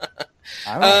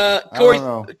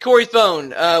 Corey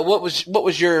Thone, what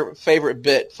was your favorite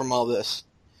bit from all this?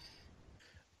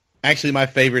 Actually, my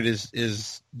favorite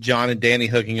is Jon and Dany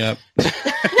hooking up.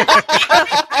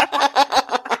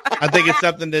 I think it's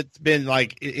something that's been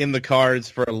in the cards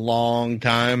for a long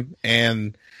time,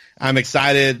 and I'm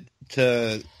excited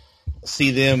to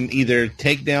see them either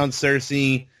take down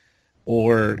Cersei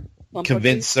or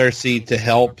convince Cersei to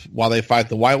help while they fight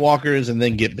the White Walkers and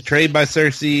then get betrayed by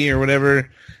Cersei or whatever.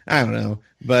 I don't know.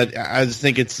 But I just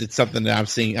think it's something that I've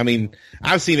seen. I mean,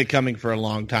 I've seen it coming for a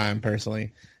long time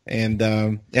personally. And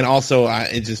also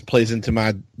it just plays into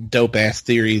my dope-ass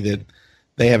theory that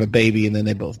they have a baby and then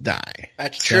they both die.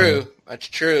 That's true. That's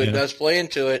true. Yeah. It does play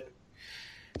into it.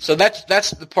 So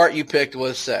that's the part you picked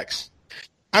was sex.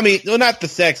 I mean, well, not the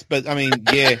sex, but I mean,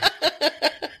 yeah.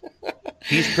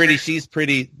 He's pretty, she's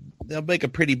pretty. They'll make a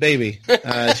pretty baby. Should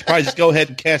probably just go ahead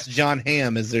and cast John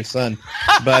Hamm as their son.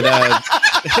 But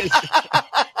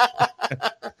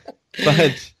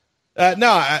no,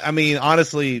 I mean,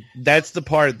 honestly, that's the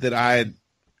part that I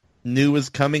knew was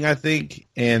coming, I think.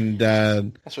 And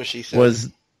that's what she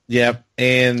said.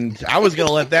 And I was going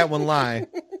to let that one lie.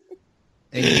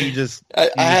 And you just,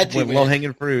 went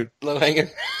low-hanging fruit. Low-hanging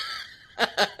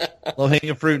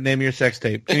Low-hanging fruit, name your sex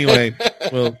tape. Anyway,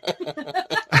 well,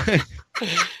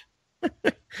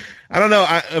 I don't know.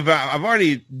 I've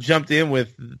already jumped in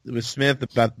with Smith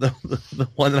about the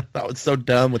one that I thought was so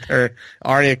dumb with her,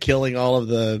 Arya killing all of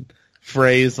the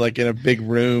Freys like in a big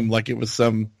room, like it was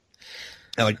some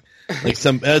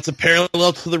it's a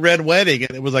parallel to the Red Wedding,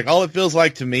 and it was like all it feels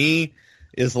like to me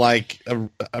is like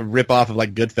a rip-off of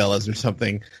like Goodfellas or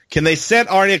something. Can they set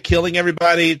Arya killing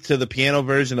everybody to the piano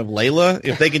version of Layla?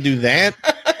 If they can do that,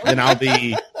 then I'll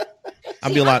be a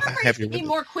lot happier with it. Be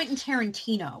more Quentin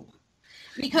Tarantino.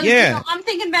 Because I'm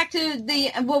thinking back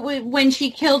to when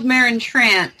she killed Maren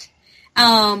Trant.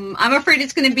 I'm afraid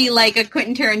it's going to be like a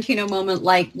Quentin Tarantino moment,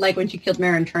 like when she killed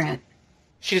Maren Trant.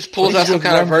 She just pulls out some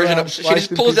kind of version of. She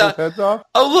just pulls out.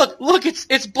 Oh look!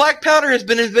 It's black powder has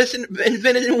been invented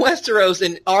in Westeros,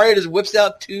 and Arya just whips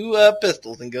out 2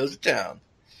 pistols and goes to town.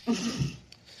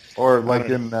 Or like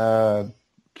in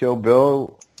Kill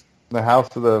Bill, the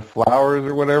House of the Flowers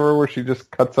or whatever, where she just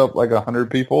cuts up like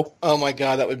 100 people. Oh my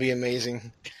god, that would be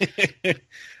amazing. All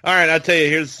right, I'll tell you.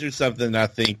 Here's something I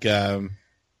think will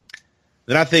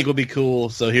be cool.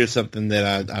 So here's something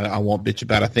that I won't bitch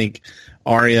about. I think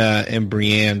Arya and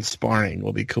Brienne sparring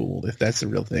will be cool if that's the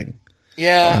real thing.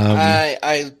 Yeah,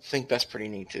 I think that's pretty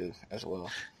neat too, as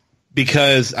well.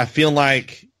 Because I feel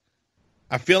like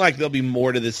there'll be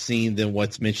more to this scene than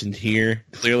what's mentioned here.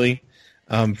 Clearly,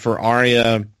 for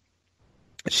Arya,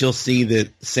 she'll see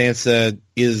that Sansa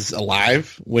is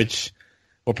alive, which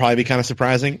will probably be kind of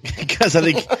surprising. Because I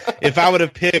think if I would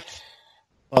have picked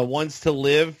ones to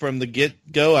live from the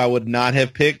get-go, I would not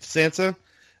have picked Sansa,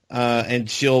 and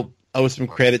she'll owe some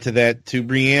credit to that to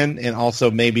Brienne, and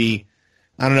also maybe,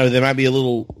 I don't know, there might be a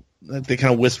little, they're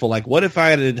kind of wistful, like, what if I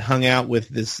had hung out with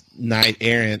this knight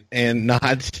errant and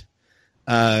not,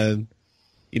 ran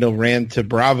to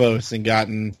Braavos and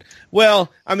gotten,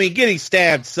 well, I mean, getting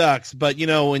stabbed sucks, but,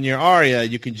 when you're Arya,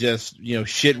 you can just,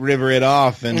 shit river it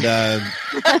off and,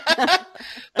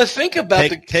 but think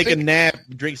about take a nap,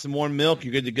 drink some warm milk,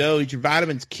 you're good to go, eat your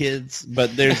vitamins, kids,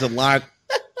 but there's a lot,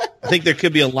 I think there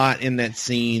could be a lot in that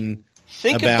scene.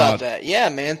 Think about that. Yeah,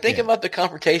 man. Think about the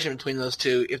confrontation between those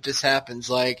two if this happens.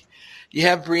 Like, you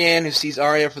have Brienne who sees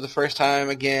Arya for the first time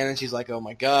again, and she's like, oh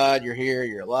my god, you're here,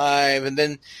 you're alive. And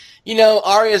then,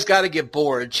 Arya's got to get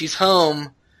bored. She's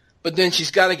home, but then she's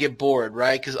got to get bored,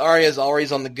 right? Because Arya's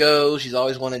always on the go. She's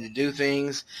always wanting to do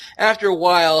things. After a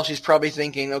while, she's probably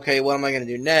thinking, okay, what am I going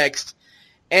to do next?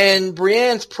 And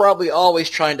Brienne's probably always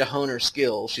trying to hone her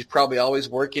skills. She's probably always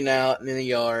working out in the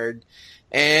yard.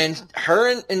 And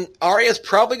her and Arya's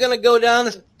probably going to go down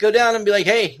and be like,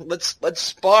 hey, let's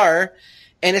spar.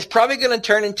 And it's probably going to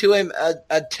turn into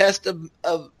a test of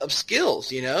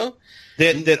skills,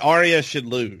 That Arya should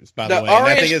lose, by the way. And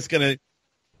I think it's going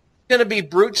to be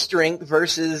brute strength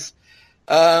versus,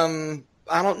 I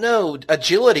don't know,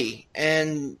 agility.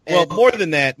 And well, more than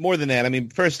that. I mean,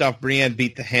 first off, Brienne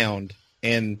beat the Hound.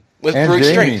 And brute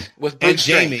strength. With brute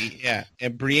strength. Jaime, yeah.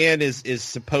 And Brienne is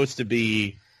supposed to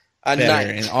be a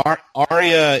better. knight. And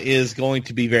Arya is going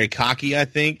to be very cocky, I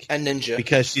think. A ninja.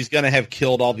 Because she's going to have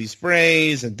killed all these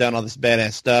Freys and done all this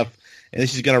badass stuff. And then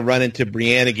she's going to run into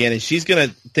Brienne again. And she's going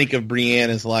to think of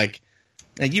Brienne as like,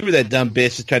 hey, you were that dumb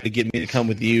bitch that tried to get me to come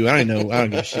with you. I don't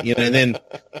give a shit. And then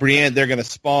Brienne, they're going to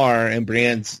spar. And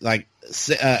Brienne's like,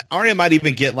 Arya might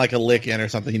even get like a lick in or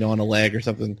something, on a leg or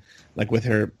something. Like with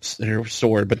her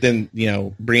sword, but then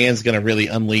Brienne's gonna really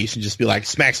unleash and just be like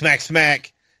smack, smack,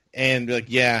 smack, and be like,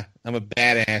 "Yeah, I'm a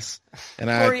badass." And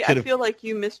Corey, I feel like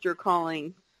you missed your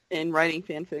calling in writing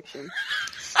fan fiction.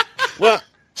 Well,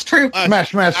 it's true.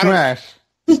 Smash, smash, smash,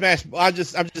 smash. I'm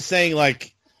just saying,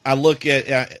 like, I look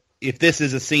at if this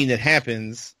is a scene that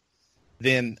happens,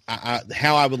 then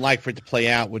how I would like for it to play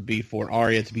out would be for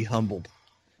Arya to be humbled,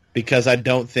 because I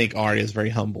don't think Arya is very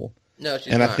humble. No,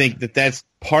 she's and not. I think that that's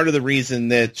part of the reason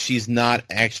that she's not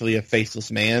actually a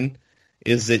faceless man,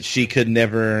 is that she could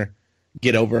never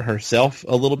get over herself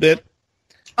a little bit.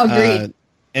 Agreed.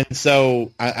 And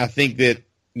so I think that,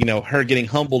 her getting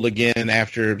humbled again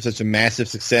after such a massive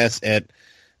success at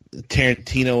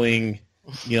Tarantinoing,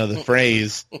 the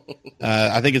phrase,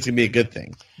 I think it's going to be a good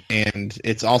thing. And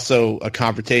it's also a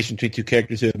confrontation between two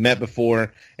characters who have met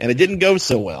before, and it didn't go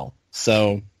so well.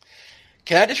 So,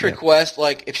 can I just request,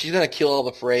 if she's going to kill all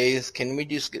the phrase, can we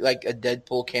just get, a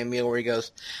Deadpool cameo where he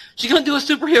goes, she's going to do a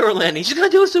superhero landing. She's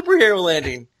going to do a superhero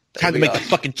landing. Time to make the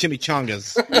fucking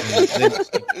chimichangas.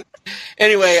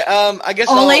 Anyway, I guess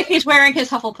only if he's wearing his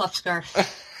Hufflepuff scarf.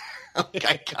 Oh,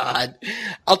 my God.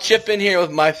 I'll chip in here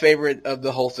with my favorite of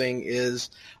the whole thing is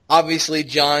obviously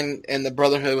Jon and the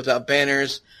Brotherhood Without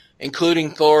Banners,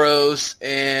 including Thoros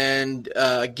and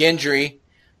Gendry,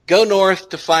 go north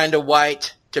to find a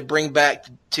white to bring back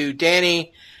to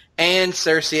Dany and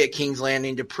Cersei at King's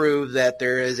Landing to prove that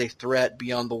there is a threat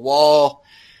beyond the wall.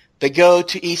 They go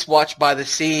to Eastwatch by the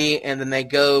Sea, and then they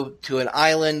go to an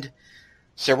island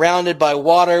surrounded by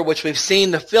water, which we've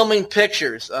seen the filming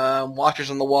pictures. Watchers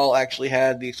on the Wall actually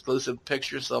had the exclusive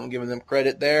pictures, so I'm giving them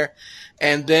credit there.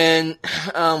 And then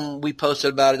we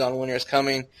posted about it on Winter is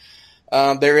Coming.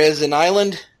 There is an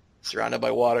island surrounded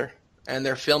by water, and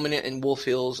they're filming it in Wolf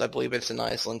Hills. I believe it's in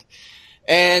Iceland.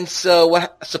 And so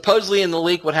supposedly in the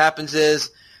leak what happens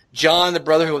is Jon, the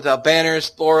Brotherhood Without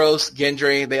Banners, Thoros,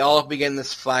 Gendry, they all begin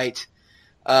this fight.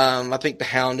 I think the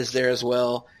Hound is there as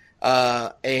well.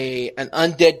 An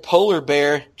undead polar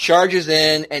bear charges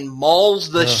in and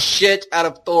mauls the shit out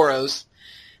of Thoros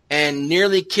and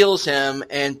nearly kills him,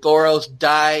 and Thoros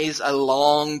dies a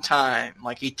long time.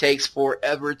 He takes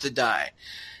forever to die.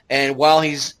 And while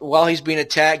he's being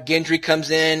attacked, Gendry comes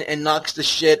in and knocks the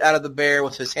shit out of the bear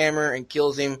with his hammer and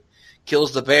kills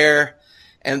the bear.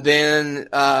 And then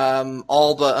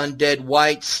all the undead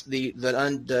whites, the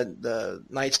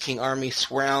Night's King army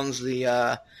surrounds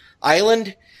the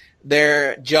island.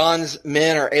 Jon's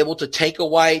men are able to take a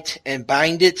white and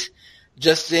bind it.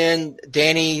 Just then,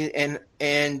 Dany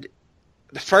and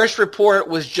the first report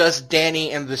was just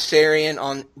Dany and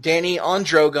Dany on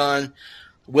Drogon,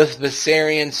 with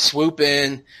Viserion swoop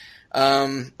in.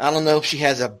 I don't know if she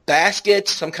has a basket,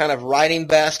 some kind of riding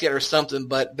basket or something,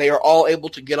 but they are all able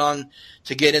to get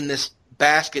in this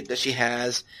basket that she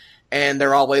has, and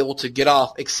they're all able to get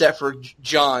off, except for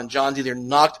Jon. Jon's either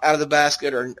knocked out of the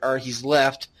basket or he's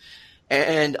left,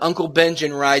 and Uncle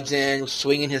Benjen rides in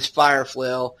swinging his fire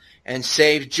flail and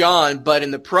saves Jon, but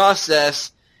in the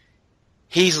process,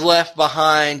 he's left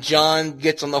behind. Jon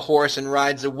gets on the horse and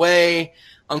rides away.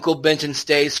 Uncle Benjen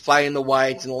stays fighting the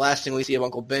whites, and the last thing we see of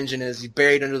Uncle Benjen is he's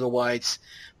buried under the whites.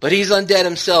 But he's undead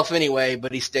himself anyway,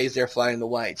 but he stays there fighting the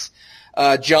whites.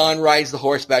 Jon rides the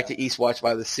horse back to Eastwatch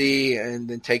by the Sea and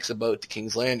then takes a boat to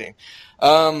King's Landing.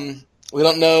 We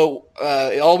don't know.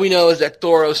 All we know is that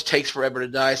Thoros takes forever to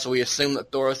die, so we assume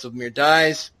that Thoros of Myr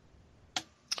dies.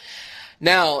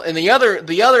 Now, and the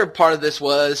other part of this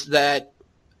was that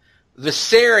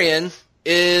Viserion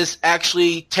is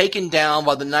actually taken down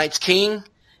by the Night's King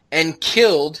and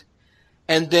killed,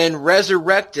 and then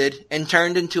resurrected and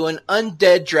turned into an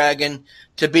undead dragon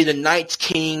to be the Night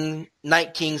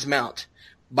King's mount.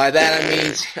 By that I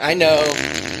mean,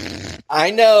 I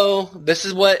know, this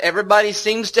is what everybody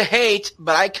seems to hate,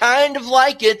 but I kind of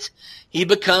like it. He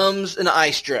becomes an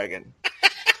ice dragon.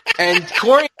 And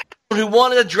Corey, who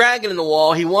wanted a dragon in the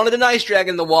wall, he wanted an ice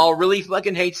dragon in the wall, really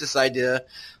fucking hates this idea.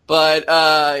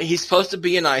 But he's supposed to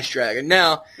be an ice dragon.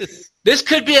 Now, now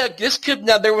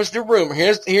there was the rumor.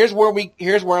 Here's where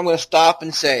I'm going to stop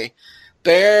and say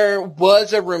there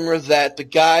was a rumor that the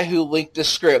guy who leaked this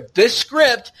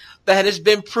script that has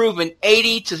been proven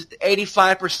 80 to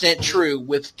 85% true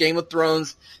with Game of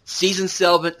Thrones season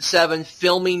 7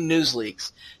 filming news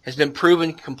leaks, has been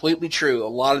proven completely true. A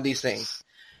lot of these things.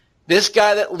 This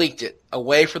guy that leaked it,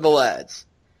 Away for the Lads,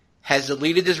 has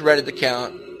deleted his Reddit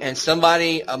account, and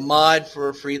somebody, a mod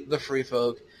for the Free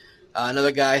Folk,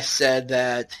 another guy said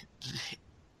that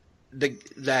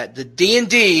the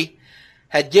D&D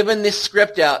had given this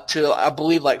script out to, I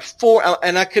believe, 4,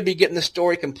 and I could be getting the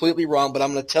story completely wrong, but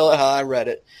I'm going to tell it how I read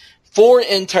it. 4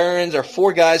 interns or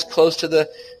 4 guys close to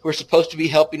who are supposed to be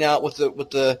helping out with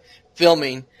the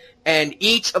filming, and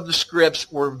each of the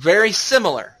scripts were very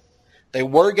similar. They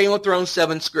were Game of Thrones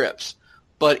 7 scripts,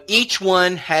 but each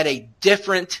one had a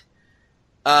different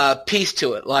piece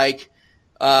to it.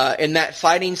 In that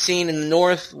fighting scene in the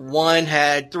north, one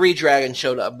had 3 dragons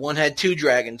showed up. One had 2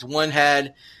 dragons. One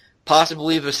had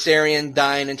possibly Viserion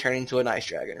dying and turning into an ice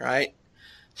dragon, right?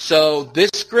 So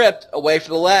this script, Away for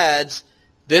the Lads,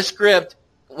 this script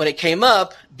when it came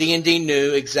up, D&D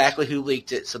knew exactly who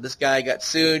leaked it. So this guy got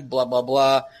sued, blah, blah,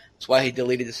 blah. That's why he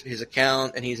deleted his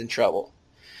account, and he's in trouble.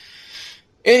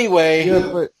 Anyway. Yeah,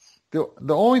 but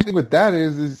the only thing with that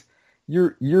is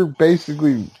you're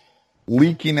basically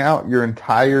leaking out your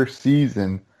entire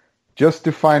season just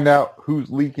to find out who's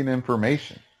leaking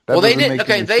information.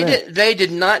 They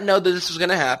did not know that this was going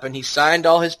to happen. He signed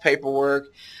all his paperwork.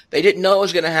 They didn't know it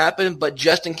was going to happen, but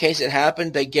just in case it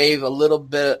happened, they gave a little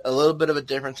bit of a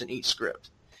difference in each script,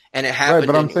 and it happened.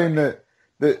 Right, but I'm saying that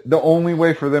the only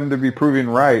way for them to be proven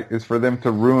right is for them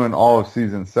to ruin all of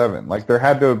season 7. Like there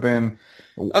had to have been.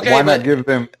 Okay, why not give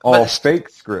them all fake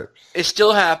scripts? It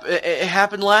still happened. It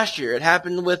happened last year. It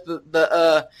happened with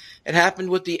it happened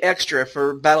with the extra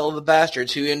for Battle of the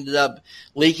Bastards, who ended up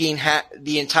leaking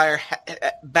the entire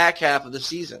back half of the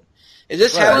season. Is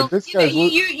this how?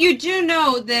 You do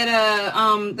know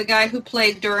that the guy who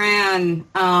played Duran,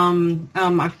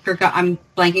 I forgot. I'm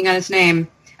blanking on his name.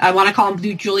 I want to call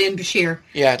him Julian Bashir.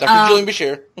 Yeah, Dr. Julian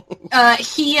Bashir.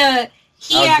 He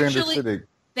actually. Siddig.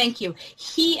 Thank you.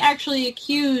 He actually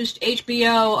accused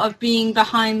HBO of being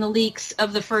behind the leaks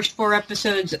of the first 4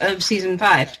 episodes of season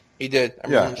 5. He did. I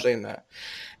remember him saying that.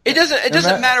 It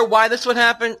doesn't matter why this would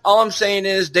happen. All I'm saying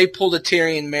is they pulled a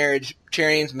Tyrion's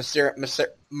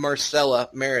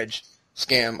Myrcella marriage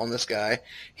scam on this guy.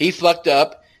 He fucked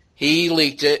up. He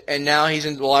leaked it, and now he's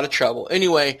in a lot of trouble.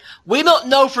 Anyway, we don't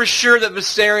know for sure that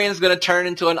Viserion's going to turn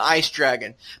into an ice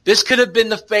dragon. This could have been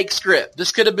the fake script.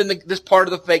 This could have been this part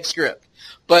of the fake script.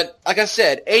 But like I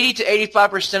said, 80 to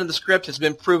 85% of the script has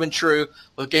been proven true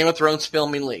with Game of Thrones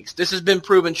filming leaks. This has been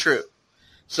proven true.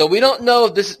 So we don't know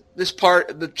if this part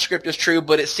of the script is true,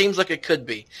 but it seems like it could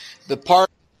be. The part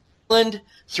of England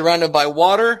surrounded by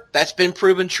water, that's been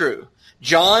proven true.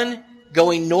 Jon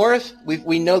going north,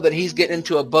 we know that he's getting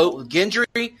into a boat with Gendry,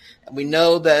 and we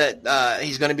know that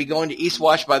he's going to be going to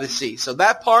Eastwatch by the Sea. So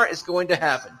that part is going to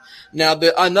happen. Now,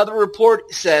 another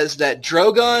report says that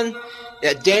Dany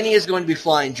is going to be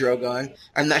flying Drogon,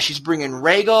 and that she's bringing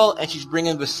Rhaegal and she's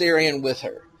bringing Viserion with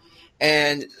her.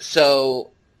 And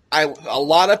so a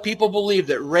lot of people believe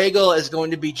that Rhaegal is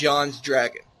going to be Jon's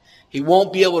dragon. He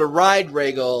won't be able to ride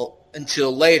Rhaegal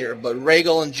until later, but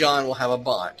Rhaegal and Jon will have a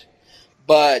bond.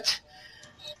 But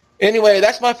anyway,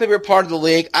 that's my favorite part of the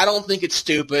league. I don't think it's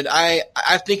stupid. I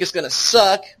think it's going to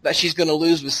suck that she's going to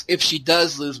lose if she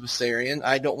does lose Viserion.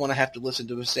 I don't want to have to listen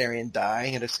to Viserion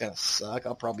die, and it's going to suck.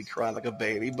 I'll probably cry like a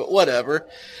baby, but whatever.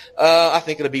 I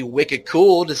think it'll be wicked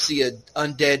cool to see an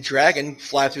undead dragon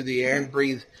fly through the air and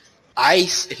breathe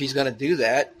ice if he's going to do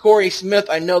that. Corey Smith,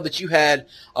 I know that you had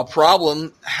a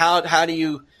problem. How do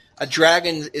you – a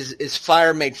dragon is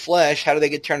fire made flesh. How do they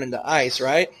get turned into ice,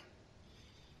 right?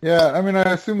 Yeah, I mean,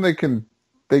 I assume they can,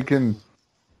 the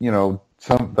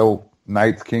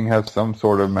Night's King has some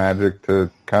sort of magic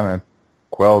to kind of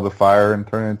quell the fire and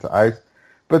turn it into ice.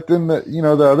 But then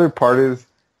the other part is,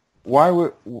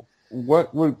 what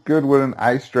good would an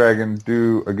ice dragon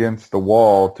do against the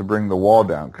wall to bring the wall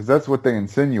down? Because that's what they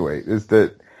insinuate, is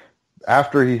that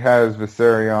after he has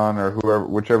Viserion or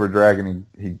whichever dragon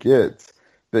he gets,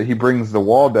 that he brings the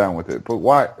wall down with it. But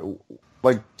why,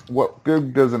 what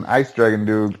good does an ice dragon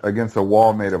do against a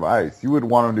wall made of ice? You would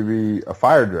want him to be a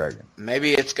fire dragon.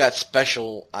 Maybe it's got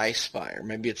special ice fire.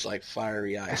 Maybe it's like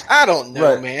fiery ice. I don't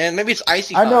know, right. Man. Maybe it's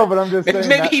icy hot. I know, but I'm just saying.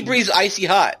 Maybe he breathes icy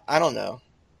hot. I don't know.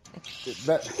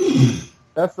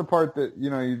 That's the part that,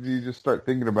 you just start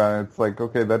thinking about it. It's like,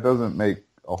 okay, that doesn't make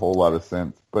a whole lot of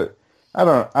sense. But I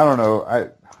don't know.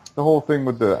 The whole thing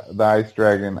with the ice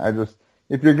dragon,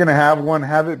 if you're going to have one,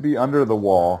 have it be under the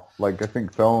wall. Like I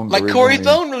think Thone. Like Corey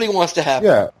Thone really wants to have.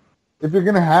 Yeah. If you're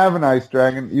going to have an ice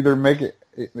dragon, either make it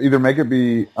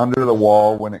be under the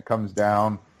wall when it comes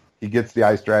down. He gets the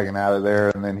ice dragon out of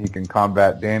there, and then he can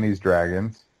combat Dany's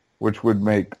dragons, which would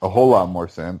make a whole lot more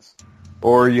sense.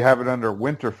 Or you have it under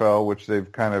Winterfell, which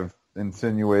they've kind of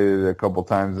insinuated a couple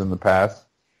times in the past.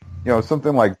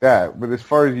 Something like that. But as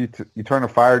far as you turn a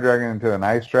fire dragon into an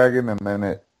ice dragon, and then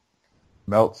it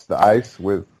melts the ice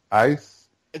with ice.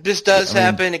 If this does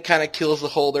happen, it kind of kills the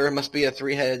whole there must be a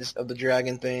 3 heads of the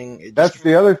dragon thing. That's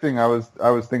the other thing I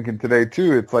was thinking today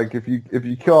too. It's like if you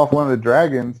kill off one of the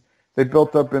dragons, they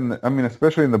built up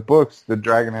especially in the books, the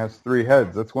dragon has 3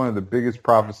 heads. That's one of the biggest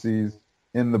prophecies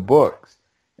in the books.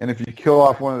 And if you kill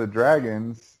off one of the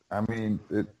dragons,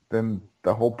 then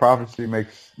the whole prophecy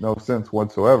makes no sense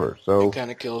whatsoever. So it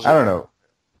kind of kills. I don't know.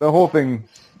 The whole thing,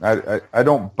 I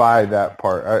don't buy that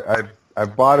part. I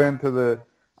bought into the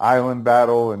island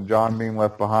battle and Jon being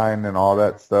left behind and all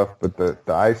that stuff, but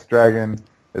the ice dragon,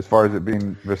 as far as it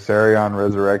being Viserion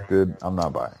resurrected, I'm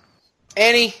not buying.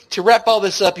 Annie, to wrap all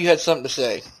this up, you had something to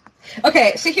say.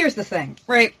 Okay, so here's the thing,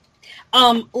 right?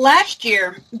 Last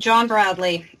year, John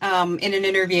Bradley, in an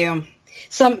interview,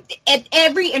 at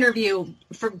every interview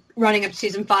for running up to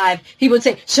season 5, he would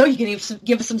say, "So you can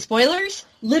give us some spoilers?"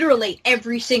 Literally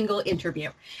every single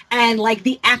interview, and like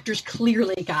the actors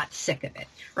clearly got sick of it,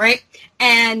 right?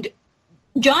 And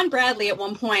John Bradley at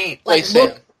one point, like,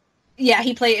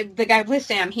 he played the guy who plays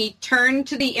Sam. He turned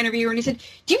to the interviewer and he said,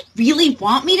 "Do you really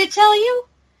want me to tell you?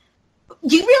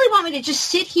 Do you really want me to just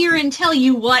sit here and tell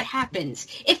you what happens?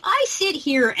 If I sit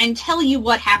here and tell you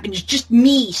what happens, just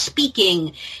me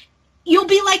speaking, you'll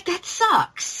be like, that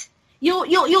sucks.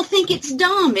 You'll think it's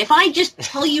dumb. If I just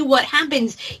tell you what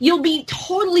happens, you'll be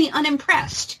totally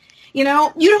unimpressed. You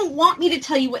know, you don't want me to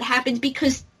tell you what happens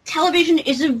because television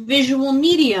is a visual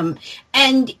medium,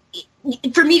 and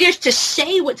for me just to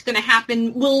say what's going to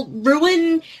happen will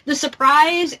ruin the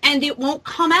surprise, and it won't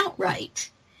come out right."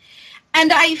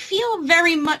 And I feel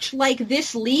very much like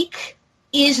this leak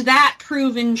is that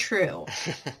proven true.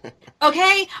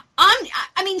 Okay? I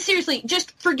mean, seriously,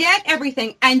 just forget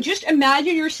everything and just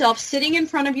imagine yourself sitting in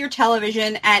front of your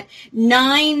television at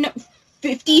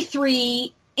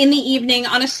 9:53 in the evening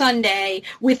on a Sunday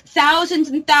with thousands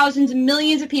and thousands and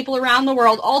millions of people around the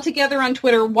world all together on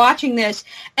Twitter watching this,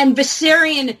 and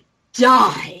Viserion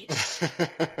dies.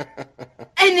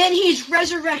 And then he's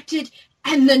resurrected,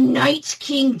 and the Night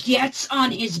King gets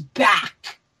on his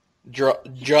back.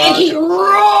 And he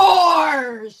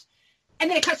roars! And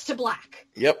then it cuts to black.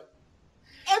 Yep.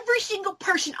 Every single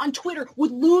person on Twitter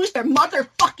would lose their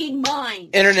motherfucking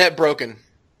mind. Internet broken.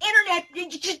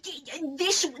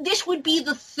 This would be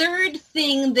the third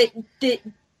thing that the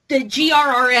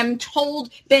GRRM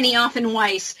told Benioff and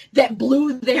Weiss that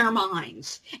blew their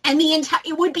minds, and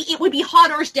it would be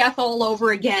Hodor's death all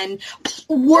over again,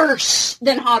 worse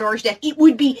than Hodor's death. It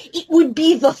would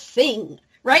be the thing,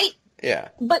 right? Yeah.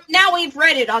 But now we've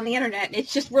read it on the internet, and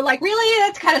it's just we're like, really,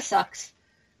 that kind of sucks.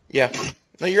 Yeah.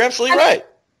 No, you're absolutely right.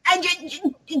 And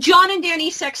John and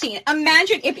Danny's sex scene.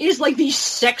 Imagine if it is like the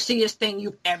sexiest thing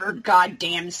you've ever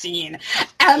goddamn seen.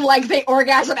 And like they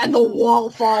orgasm and the wall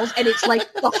falls and it's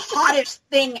like the hottest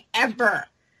thing ever.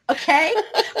 Okay?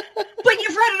 But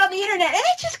you've read it on the internet and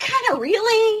it's just kind of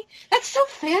really, that's so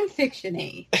fan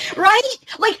fiction-y. Right?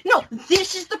 Like, no,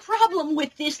 this is the problem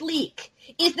with this leak.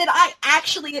 Is that I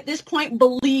actually at this point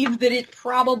believe that it's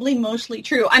probably mostly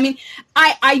true. I mean,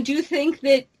 I do think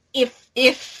that if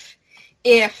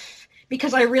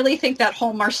because I really think that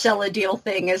whole Marcella deal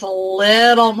thing is a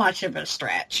little much of a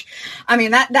stretch. I mean,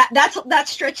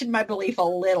 that's stretching my belief a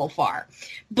little far.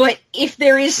 But if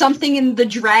there is something in the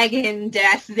dragon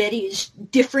death that is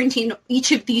different in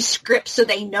each of these scripts so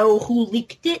they know who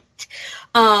leaked it,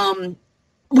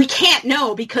 we can't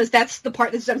know because that's the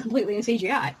part that's done completely in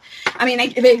CGI. I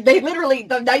mean, they literally,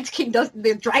 the Night's King does,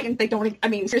 the dragon, they don't, I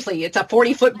mean, seriously, it's a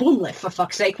 40-foot boom lift, for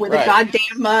fuck's sake, with a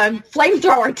goddamn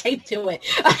flamethrower taped to it.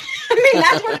 I mean,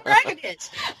 that's what the dragon is.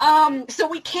 So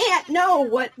we can't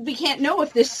know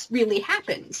if this really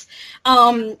happens.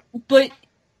 But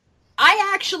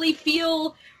I actually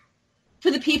feel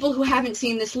for the people who haven't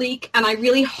seen this leak, and I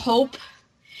really hope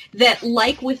that,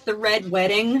 like with the Red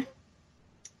Wedding,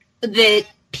 that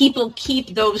people keep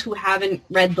those who haven't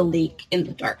read the leak in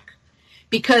the dark.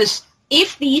 Because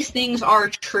if these things are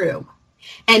true,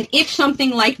 and if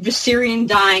something like Viserion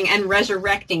dying and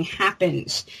resurrecting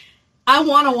happens, I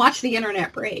want to watch the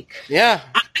internet break. Yeah.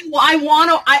 I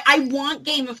want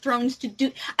Game of Thrones to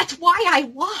do... That's why I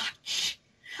watch.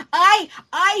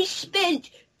 I spent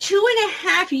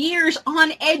 2.5 years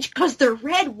on edge because the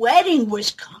Red Wedding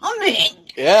was coming.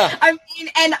 Yeah. I mean,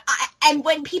 and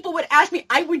when people would ask me,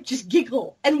 I would just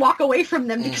giggle and walk away from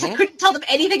them because I couldn't tell them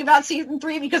anything about season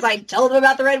 3 because I'd tell them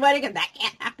about the Red Wedding and that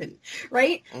can't happen,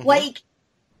 right? Like,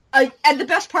 and the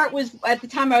best part was at the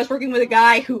time I was working with a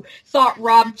guy who thought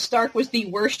Robb Stark was the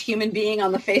worst human being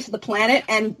on the face of the planet,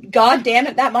 and god damn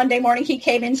it, that Monday morning he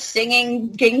came in singing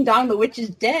Ding Dong, the Witch is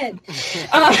Dead.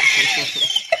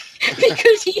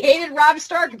 Because he hated Robb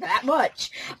Stark that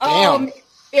much. Damn.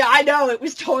 Yeah, I know, it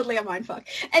was totally a mindfuck.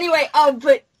 Anyway,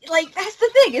 but, like, that's the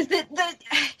thing, is that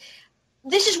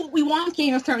this is what we want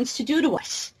Game of Thrones to do to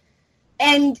us.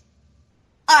 And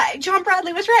John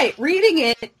Bradley was right. Reading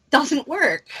it doesn't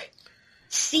work.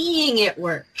 Seeing it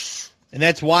works. And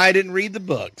that's why I didn't read the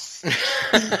books.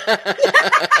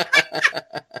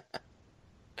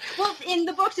 Well, in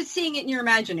the books, it's seeing it in your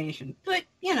imagination. But,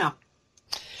 you know.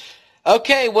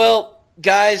 Okay, well,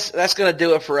 guys, that's going to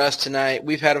do it for us tonight.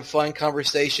 We've had a fun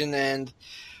conversation, and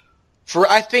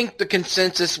I think the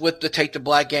consensus with the Take the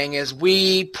Black gang is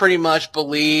we pretty much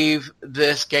believe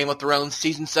this Game of Thrones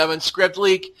Season 7 script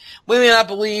leak. We may not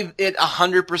believe it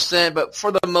 100%, but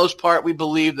for the most part, we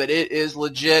believe that it is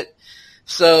legit.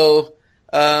 So,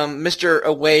 Mr.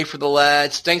 Away for the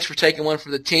Lads, thanks for taking one for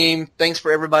the team. Thanks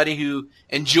for everybody who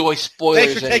enjoys spoilers.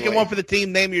 Thanks for taking one for the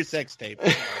team. Name your sex tape.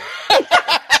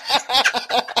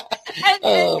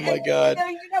 Oh my God!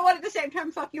 You know what? At the same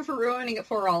time, fuck you for ruining it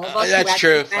for all of us. That's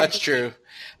true. That's true.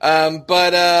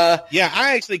 Yeah,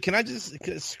 can I just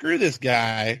screw this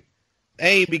guy?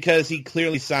 A, because he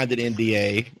clearly signed an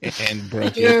NDA and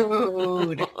broke it.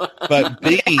 Dude. But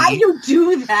B, how do you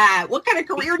do that? What kind of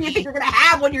career do you think you're going to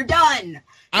have when you're done?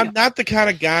 I'm not the kind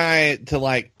of guy to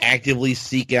like actively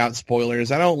seek out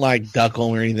spoilers. I don't like duck them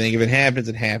or anything. If it happens,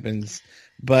 it happens.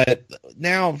 But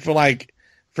now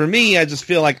for me, I just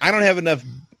feel like I don't have enough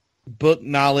book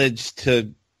knowledge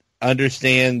to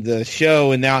understand the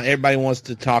show, and now everybody wants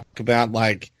to talk about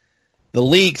like the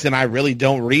leaks, and I really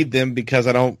don't read them because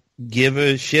I don't give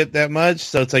a shit that much.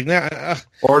 So it's like,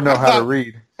 or know how to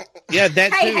read. Yeah,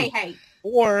 that too. Hey.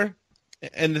 Or,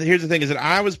 and here's the thing, is that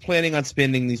I was planning on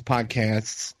spending these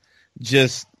podcasts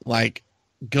just like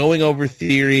going over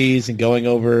theories and going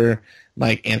over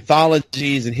like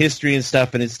anthologies and history and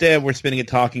stuff, and instead we're spending it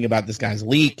talking about this guy's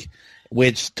leak,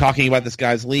 which talking about this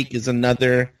guy's leak is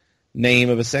another name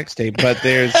of a sex tape. But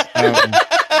there's, I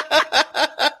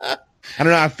don't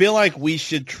know, I feel like we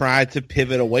should try to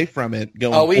pivot away from it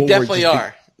going forward. We definitely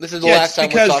are. This is the last time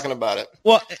we're talking about it.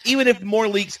 Well, even if more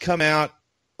leaks come out,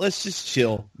 let's just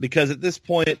chill, because at this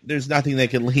point there's nothing that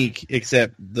can leak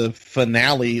except the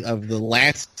finale of the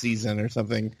last season or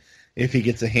something, if he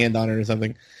gets a hand on it or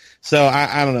something. So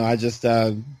I don't know. I just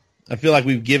I feel like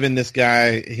we've given this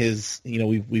guy his,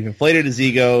 we've inflated his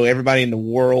ego. Everybody in the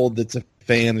world that's a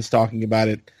fan is talking about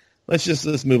it.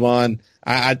 Let's move on.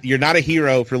 You're not a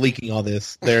hero for leaking all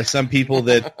this. There are some people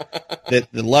that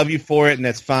love you for it, and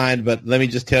that's fine. But let me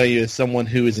just tell you, as someone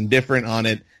who is indifferent on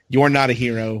it, you're not a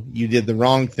hero. You did the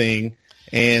wrong thing,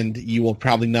 and you will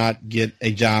probably not get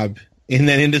a job in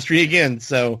that industry again.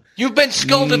 So you've been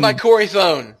scolded by Corey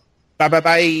Thone.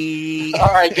 Bye.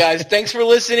 All right, guys. Thanks for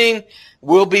listening.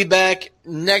 We'll be back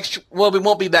we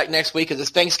won't be back next week because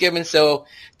it's Thanksgiving, so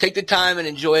take the time and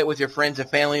enjoy it with your friends and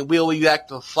family. We'll be back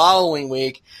the following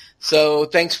week. So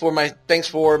thanks for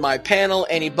my panel,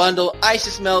 Annie Bundle,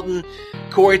 Isis Melton,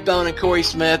 Corey Thone, and Corey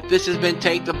Smith. This has been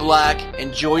Take the Black.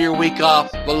 Enjoy your week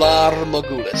off. Valar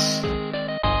Morghulis.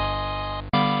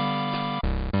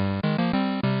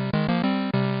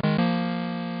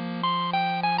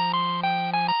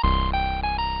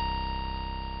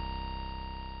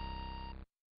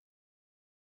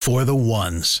 For the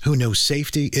ones who know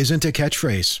safety isn't a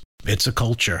catchphrase, it's a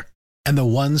culture. And the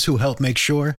ones who help make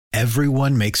sure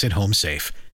everyone makes it home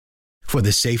safe. For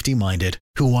the safety-minded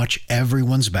who watch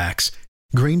everyone's backs,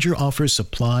 Grainger offers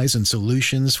supplies and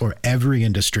solutions for every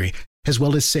industry, as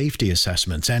well as safety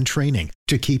assessments and training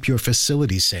to keep your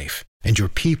facilities safe and your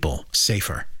people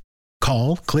safer.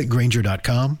 Call, click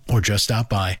Grainger.com, or just stop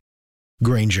by.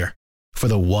 Grainger, for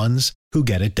the ones who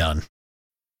get it done.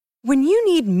 When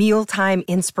you need mealtime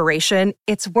inspiration,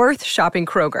 it's worth shopping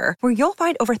Kroger, where you'll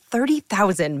find over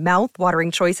 30,000 mouth-watering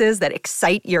choices that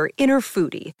excite your inner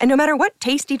foodie. And no matter what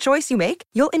tasty choice you make,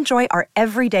 you'll enjoy our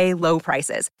everyday low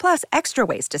prices, plus extra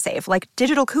ways to save, like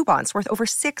digital coupons worth over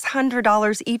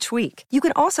 $600 each week. You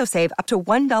can also save up to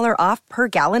 $1 off per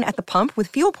gallon at the pump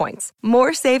with fuel points.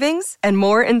 More savings and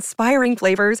more inspiring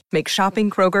flavors make shopping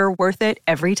Kroger worth it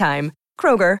every time.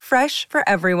 Kroger, fresh for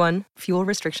everyone. Fuel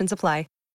restrictions apply.